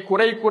என்னை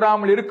குறை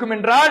கூறாமல் இருக்கும்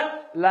என்றால்,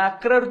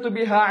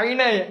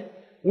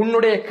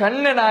 உன்னுடைய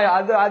கண்ணை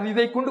நான்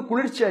இதை கொண்டு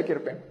குளிர்ச்சியாக்கி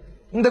இருப்பேன்,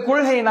 இந்த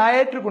கொள்கையை நான்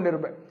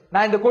ஏற்றுக்கொண்டிருப்பேன்.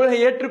 நான் இந்த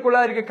கொள்கையை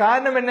ஏற்றுக்கொள்ளாத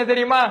காரணம் என்ன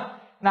தெரியுமா?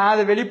 நான்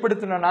அதை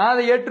வெளிப்படுத்தினேன், நான்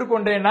அதை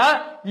ஏற்றுக்கொண்டேன்னா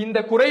இந்த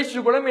குறைஷி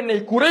குலம் என்னை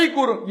குறை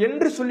கூறும்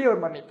என்று சொல்லி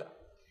அவர் மன்னித்தார்.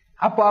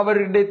 அப்ப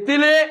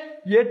அவரிடத்திலே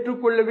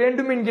ஏற்றுக்கொள்ள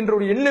வேண்டும் என்கின்ற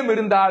ஒரு எண்ணம்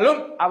இருந்தாலும்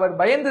அவர்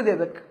பயந்தது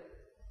எதற்கு?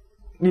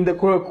 இந்த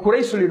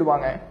குறை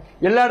சொல்லிடுவாங்க,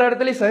 எல்லா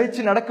இடத்துலயும்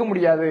சகிச்சு நடக்க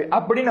முடியாது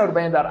அப்படின்னு அவர்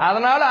பயந்தார்.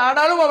 அதனால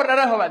ஆனாலும் அவர்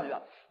நரகவாதி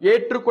தான்.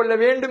 ஏற்றுக்கொள்ள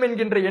வேண்டும்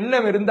என்கின்ற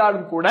எண்ணம்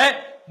இருந்தாலும் கூட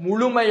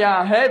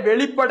முழுமையாக,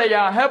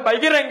 வெளிப்படையாக,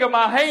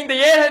 பகிரங்கமாக இந்த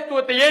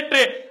ஏகத்துவத்தை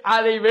ஏற்று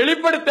அதை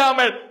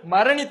வெளிப்படுத்தாமல்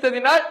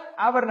மரணித்ததினால்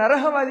அவர்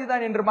நரகவாதி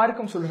தான் என்று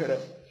மார்க்கம்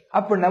சொல்கிறார்.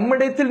 அப்ப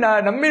நம்மிடத்தில்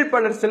நம்மில்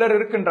பலர் சிலர்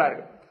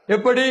இருக்கின்றார்கள்,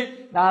 எப்படி,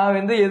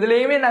 நான்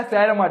எதுலையுமே நான்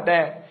சேர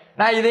மாட்டேன்,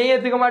 நான் இதையும்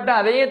ஏத்துக்க மாட்டேன்,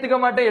 அதையும் ஏத்துக்க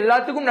மாட்டேன்,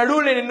 எல்லாத்துக்கும்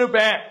நடுவில்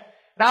நின்னுப்பேன்,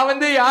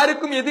 நான்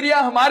யாருக்கும்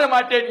எதிரியாக மாற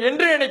மாட்டேன்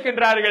என்று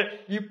நினைக்கின்றார்கள்.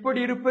 இப்படி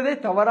இருப்பதே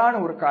தவறான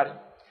ஒரு காரியம்.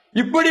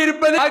 இப்படி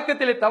இருப்பது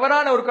மார்க்கத்திலே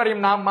தவறான ஒரு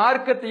காரியம். நாம்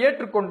மார்க்கத்தை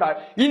ஏற்றுக்கொண்டால்,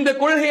 இந்த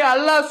கொள்கையை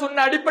அல்லாஹ்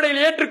சொன்ன அடிப்படையில்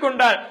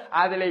ஏற்றுக்கொண்டால்,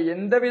 அதிலே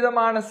எந்த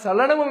விதமான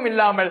சலனமும்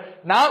இல்லாமல்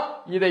நாம்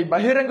இதை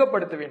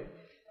பகிரங்கப்படுத்த வேண்டும்,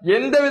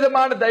 எந்த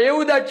விதமான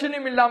தயவு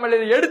தாட்சியம் இல்லாமல்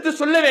இதை எடுத்து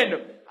சொல்ல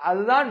வேண்டும்.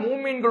 அதுதான்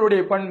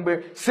மூமின்களுடைய பண்பு,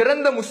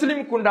 சிறந்த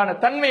முஸ்லிமுக்கு உண்டான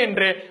தன்மை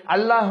என்று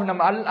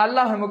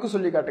அல்லாஹ் நமக்கு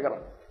சொல்லி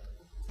காட்டுகிறான்.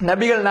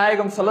 நபிகள்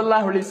நாயகம்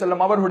ஸல்லல்லாஹு அலைஹி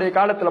வஸல்லம் அவர்களுடைய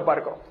காலத்துல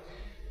பார்க்கிறோம்,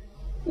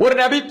 ஒரு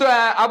நபி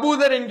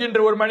அபூதர் என்கின்ற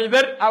ஒரு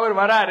மனிதர் அவர்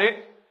வராரு.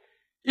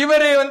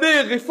 இவரு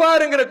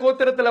கிஃபாருங்கிற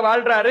கோத்திரத்துல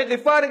வாழ்றாரு.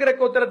 கிஃபாருங்கிற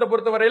கோத்திரத்தை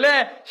பொறுத்தவரையில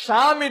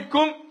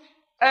ஷாமிற்கும்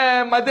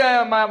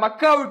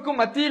மக்காவுக்கும்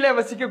மத்தியில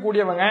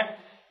வசிக்கக்கூடியவங்க.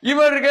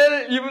 இவர்கள்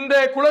இந்த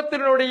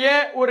குலத்தினுடைய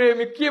ஒரு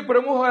முக்கிய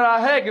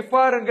பிரமுகராக,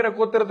 கிஃபார் என்கிற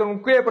கோத்திரத்தின்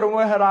முக்கிய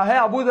பிரமுகராக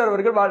அபூதர்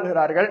அவர்கள்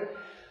வாழ்கிறார்கள்.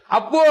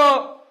 அப்போ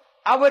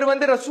அவர்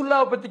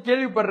ரசூலுல்லாஹ் பத்தி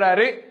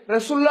கேள்விப்படுறாரு.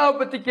 ரசூலுல்லாஹ்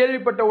பத்தி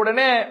கேள்விப்பட்ட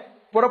உடனே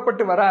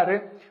புறப்பட்டு வராரு.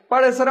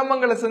 பல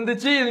சிரமங்களை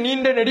சந்திச்சு, இது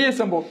நீண்ட நெடிய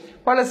சம்பவம்,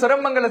 பல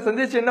சிரமங்களை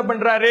சந்திச்சு என்ன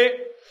பண்றாரு,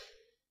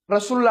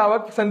 ரசூலுல்லாஹ்வை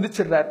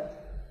சந்திச்சிடுறார்.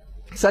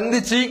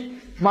 சந்திச்சு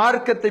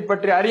மார்க்கத்தை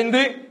பற்றி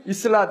அறிந்து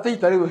இஸ்லாத்தை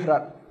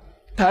தழுவுகிறார்.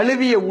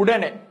 தழுவிய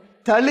உடனே,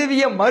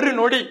 தழுவிய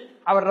மறுநொடி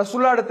அவர்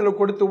ரசூலுல்லாஹ்விடத்தில்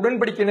கொடுத்த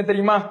உடன்படிக்கை என்ன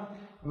தெரியுமா?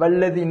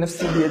 வல்லதி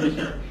நஃப்ஸி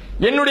பியதிஹி,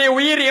 என்னுடைய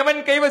உயிர்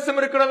எவன் கைவசம்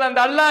இருக்கிறது அந்த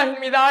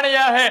அல்லாஹ்வின் மீது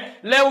ஆணையாக,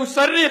 லவ்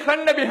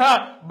ஸர்ரிஹன்ன பிஹா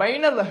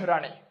பைன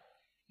ஸஹ்ரானி,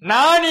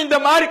 நான் இந்த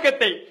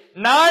மார்க்கத்தை,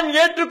 நான்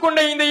ஏற்றுக்கொண்ட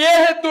இந்த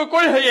ஏகத்துவ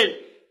கொள்கையை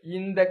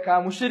இந்த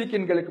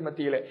முஷ்ரிக்கீன்களுக்கு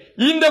மத்தியிலே,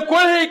 இந்த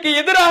கொள்கைக்கு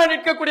எதிராக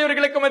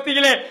நிற்கக்கூடியவர்களுக்கு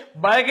மத்தியிலே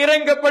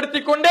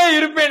பகிரங்கப்படுத்திக் கொண்டே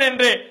இருப்பேன்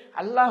என்று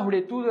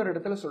அல்லாஹ்வுடைய தூதர்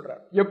இடத்துல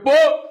சொல்றார். எப்போ?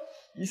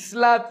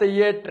 இஸ்லாத்தை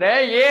ஏற்ற,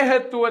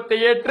 ஏகத்துவத்தை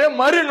ஏற்ற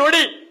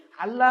மறுநொடி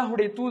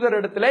அல்லாஹ்வுடைய தூதர்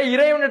இடத்துல,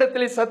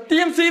 இறைவனிடத்திலே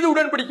சத்தியம் செய்து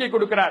உடன்படிக்கை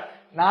கொடுக்கிறார்,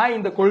 நான்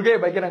இந்த கொள்கையை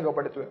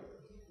பகிரங்கப்படுத்துவேன்.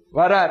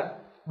 வரார்,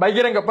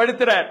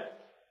 பகிரங்கப்படுத்துறார்.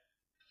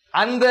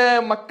 அந்த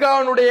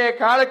மக்காவுடைய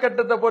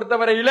காலகட்டத்தை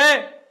பொறுத்தவரையில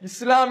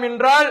இஸ்லாம்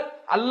என்றால்,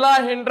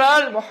 அல்லாஹ்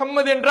என்றால்,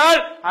 முஹம்மது என்றால்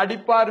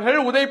அடிப்பார்கள்,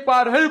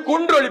 உதைப்பார்கள்,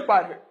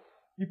 கொன்றொழிப்பார்கள்.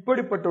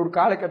 இப்படிப்பட்ட ஒரு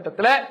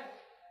காலகட்டத்துல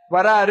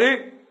வராரு.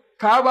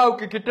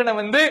 காபாவுக்கு கிட்டன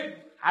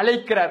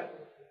அழைக்கிறார்.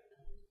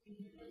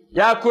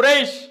 யா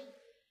குரைஷ்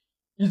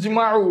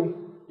இஜ்மாஉ,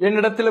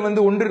 என்னிடத்துல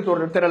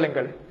ஒன்று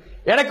திரளுங்கள்,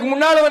 எனக்கு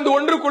முன்னால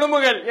ஒன்று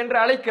குழுமுகள் என்று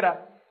அழைக்கிறார்.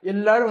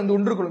 எல்லாரும்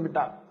ஒன்று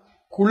குழும்பிட்டான்.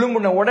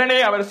 குழுமுன உடனே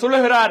அவர்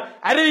சொல்லுகிறார்,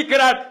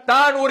 அறிவிக்கிறார்,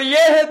 தான் ஒரு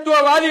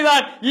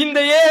ஏகத்துவவாதிதான், இந்த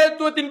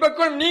ஏகத்துவத்தின்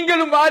பக்கம்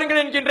நீங்களும்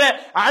வாருங்கள் என்கின்ற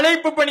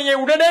அழைப்பு பணியை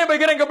உடனே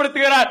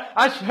பகிரங்கப்படுத்துகிறார்.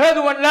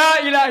 அஷ்ஹது அல்லா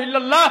இலாஹ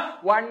இல்லல்லாஹ்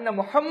வ அன்ன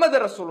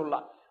முஹம்மது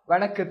ரசூலுல்லாஹ்,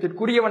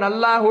 வணக்கத்திற்குரியவன்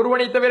அல்லாஹ்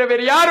ஒருவனை தவிர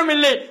வேறு யாரும்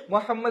இல்லை,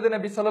 முஹம்மது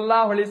நபி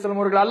ஸல்லல்லாஹு அலைஹி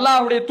வஸல்லம் அவர்கள்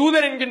அல்லாஹ்வுடைய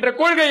தூதர் என்கின்ற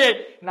கொள்கையை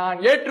நான்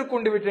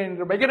ஏற்றுக்கொண்டு விட்டேன்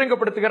என்று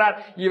பகிரங்கப்படுத்துகிறார்.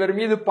 இவர்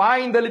மீது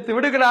பாய்ந்தளித்து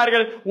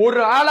விடுகிறார்கள்.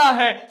 ஒரு ஆளாக,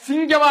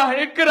 சிங்கமாக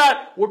நிற்கிறார்.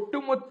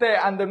 ஒட்டுமொத்த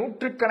அந்த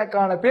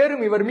நூற்றுக்கணக்கான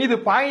பேரும் இவர் மீது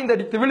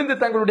பாய்ந்தடித்து விழுந்து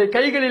தங்களுடைய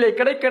கைகளிலே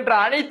கிடைக்கின்ற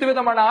அனைத்து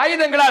விதமான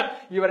ஆயுதங்களால்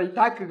இவரை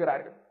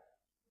தாக்குகிறார்கள்.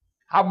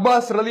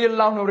 அப்பாஸ்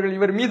ரலியல்லாஹு அன்ஹு அவர்கள்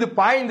இவர் மீது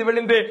பாய்ந்து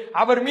விழுந்து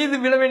அவர் மீது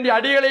விழ வேண்டிய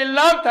அடிகளை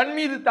எல்லாம் தன்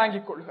மீது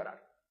தாங்கிக் கொள்கிறார்.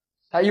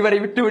 இவரை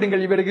விட்டு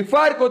விடுங்கள், இவர்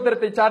கிஃபார்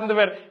கோத்திரத்தை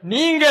சார்ந்தவர்,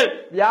 நீங்கள்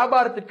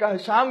வியாபாரத்திற்காக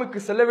ஷாமுக்கு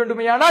செல்ல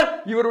வேண்டுமையானால்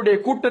இவருடைய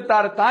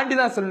கூட்டத்தாரை தாண்டி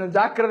தான் செல்லணும்,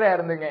 ஜாக்கிரதையா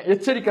இருந்துங்க,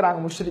 எச்சரிக்கிறாங்க.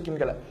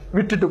 முஷ்ரிக்கீன்களை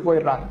விட்டுட்டு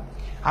போயிடுறாங்க.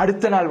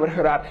 அடுத்த நாள்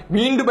வருகிறார்,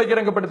 மீண்டும்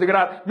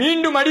பகிரங்கப்படுத்துகிறார்,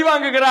 மீண்டும் அடி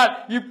வாங்குகிறார்.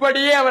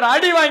 இப்படியே அவர்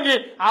அடி வாங்கி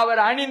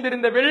அவர்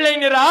அணிந்திருந்த வெள்ளை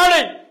நிற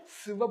ஆடை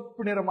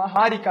சிவப்பு நிறமாக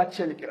மாறி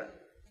காட்சியளிக்கிறார்.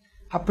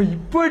 அப்ப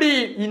இப்படி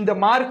இந்த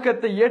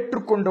மார்க்கத்தை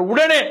ஏற்றுக்கொண்ட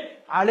உடனே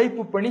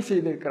அழைப்பு பணி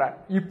செய்திருக்கிறார்.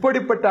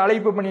 இப்படிப்பட்ட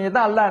அழைப்பு பணியை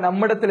தான் அல்லாஹ்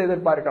நம்மிடத்தில்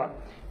எதிர்பார்க்கலாம்.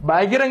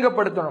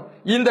 பகிரங்கப்படுத்தணும்.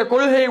 இந்த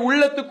கொள்கையை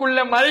உள்ளத்துக்குள்ள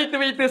மறைத்து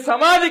வைத்து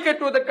சமாதி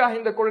கட்டுவதற்காக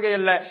இந்த கொள்கை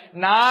அல்ல.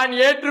 நான்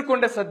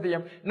ஏற்றுக்கொண்ட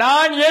சத்தியம்,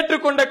 நான்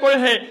ஏற்றுக்கொண்ட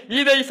கொள்கை,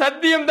 இதை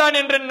சத்தியம் தான்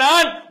என்று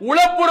நான்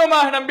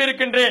உளப்புறமாக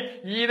நம்பியிருக்கின்றேன்.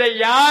 இதை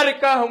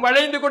யாருக்காகவும்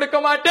வளைந்து கொடுக்க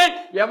மாட்டேன்,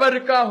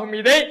 எவருக்காகவும்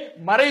இதை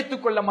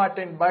மறைத்துக் கொள்ள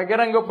மாட்டேன்,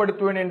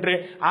 பகிரங்கப்படுத்துவேன் என்று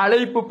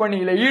அழைப்பு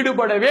பணியில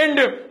ஈடுபட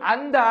வேண்டும்.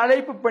 அந்த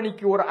அழைப்பு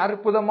பணிக்கு ஒரு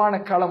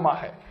அற்புதமான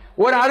களமாக,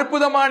 ஒரு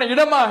அற்புதமான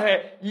இடமாக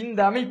இந்த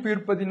அமைப்பு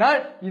இருப்பதினால்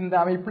இந்த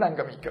அமைப்பில்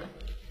அங்கமைக்கிறோம்.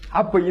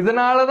 அப்ப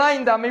இதனாலதான்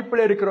இந்த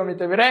அமைப்பில் இருக்கிறோமே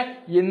தவிர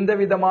எந்த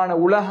விதமான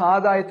உலக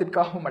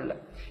ஆதாயத்திற்காகவும் அல்ல,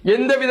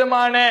 எந்த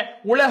விதமான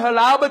உலக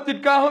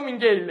லாபத்திற்காகவும்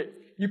இங்கே இல்லை.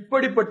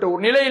 இப்படிப்பட்ட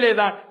ஒரு நிலையிலே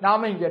தான்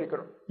நாம இங்க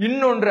இருக்கிறோம்.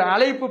 இன்னொன்று,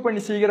 அழைப்பு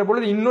பணி செய்கிற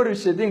பொழுது இன்னொரு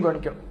விஷயத்தையும்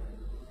கவனிக்கணும்.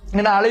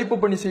 ஏன்னா அழைப்பு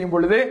பணி செய்யும்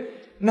பொழுது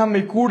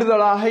நம்மை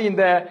கூடுதலாக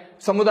இந்த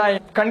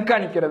சமுதாயம்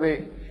கண்காணிக்கிறது.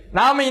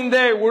 நாம இந்த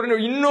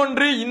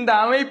இன்னொன்று, இந்த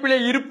அமைப்பிலே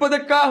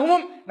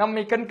இருப்பதற்காகவும்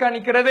நம்மை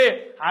கண்காணிக்கிறது,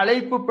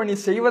 அழைப்பு பணி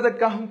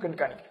செய்வதற்காகவும்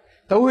கண்காணிக்கிறது.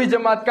 தௌஹீத்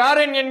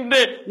ஜமாத்காரன் என்று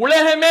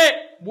உலகமே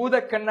பூத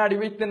கண்ணாடி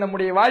வைத்து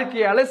நம்முடைய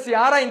வாழ்க்கையை அலசி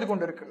ஆராய்ந்து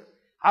கொண்டிருக்கிறது.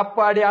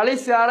 அப்படி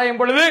அலசி ஆராயும்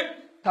பொழுது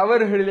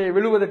தவறுகளிலே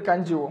விழுவதற்கு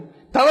அஞ்சுவோம்,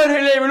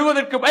 தவறுகளிலே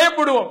விழுவதற்கு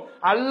பயப்படுவோம்,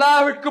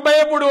 அல்லாஹ்வுக்கு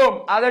பயப்படுவோம்.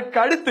 அதற்கு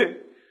அடுத்து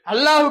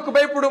அல்லாஹ்வுக்கு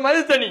பயப்படுவோம்,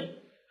 அது தனி.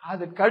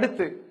 அதற்கு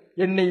அடுத்து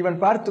என்னை இவன்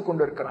பார்த்து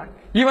கொண்டிருக்கிறான்,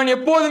 இவன்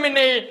எப்போதும்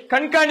என்னை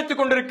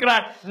கண்காணித்துக்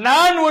கொண்டிருக்கிறான்,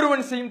 நான்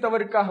ஒருவன் செய்யும்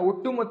தவறுக்காக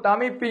ஒட்டுமொத்த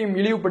அமைப்பையும்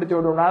இழிவுபடுத்தி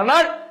விடுவோம்,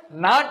 ஆனால்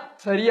நான்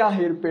சரியாக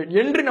இருப்பேன்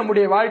என்று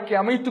நம்முடைய வாழ்க்கையை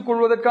அமைத்துக்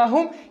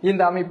கொள்வதற்காகவும்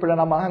இந்த அமைப்புல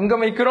நாம்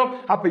அங்கம் வைக்கிறோம்.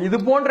 அப்ப இது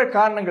போன்ற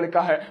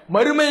காரணங்களுக்காக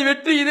மறுமை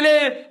வெற்றி இதிலே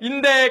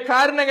இந்த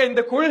காரணங்கள்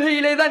இந்த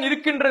கொள்கையிலே தான்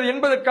இருக்கின்றது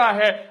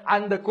என்பதற்காக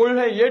அந்த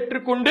கொள்கையை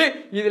ஏற்றுக்கொண்டு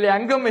இதிலே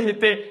அங்கம்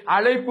வகித்து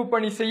அழைப்பு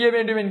பணி செய்ய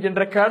வேண்டும்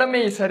என்கின்ற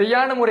கடமையை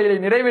சரியான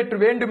முறையில்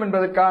நிறைவேற்ற வேண்டும்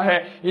என்பதற்காக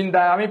இந்த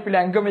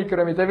அமைப்பில் அங்கம்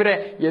வைக்கிறோமே தவிர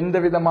எந்த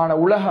விதமான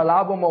உலக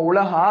லாபமோ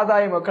உலக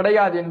ஆதாயமோ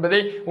கிடையாது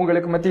என்பதை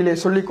உங்களுக்கு மத்தியிலே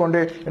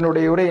சொல்லிக்கொண்டு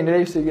என்னுடைய உரையை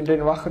நிறைவு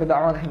செய்கின்றேன். வாஹிரு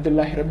தஅவானா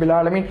அல்ஹம்துலில்லாஹி ரப்பில்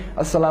ஆலமீன்.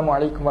 அஸ்ஸலாமு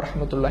அலைக்கும்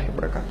வரஹ்மத்துல்லாஹி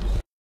வபரகாத்துஹு.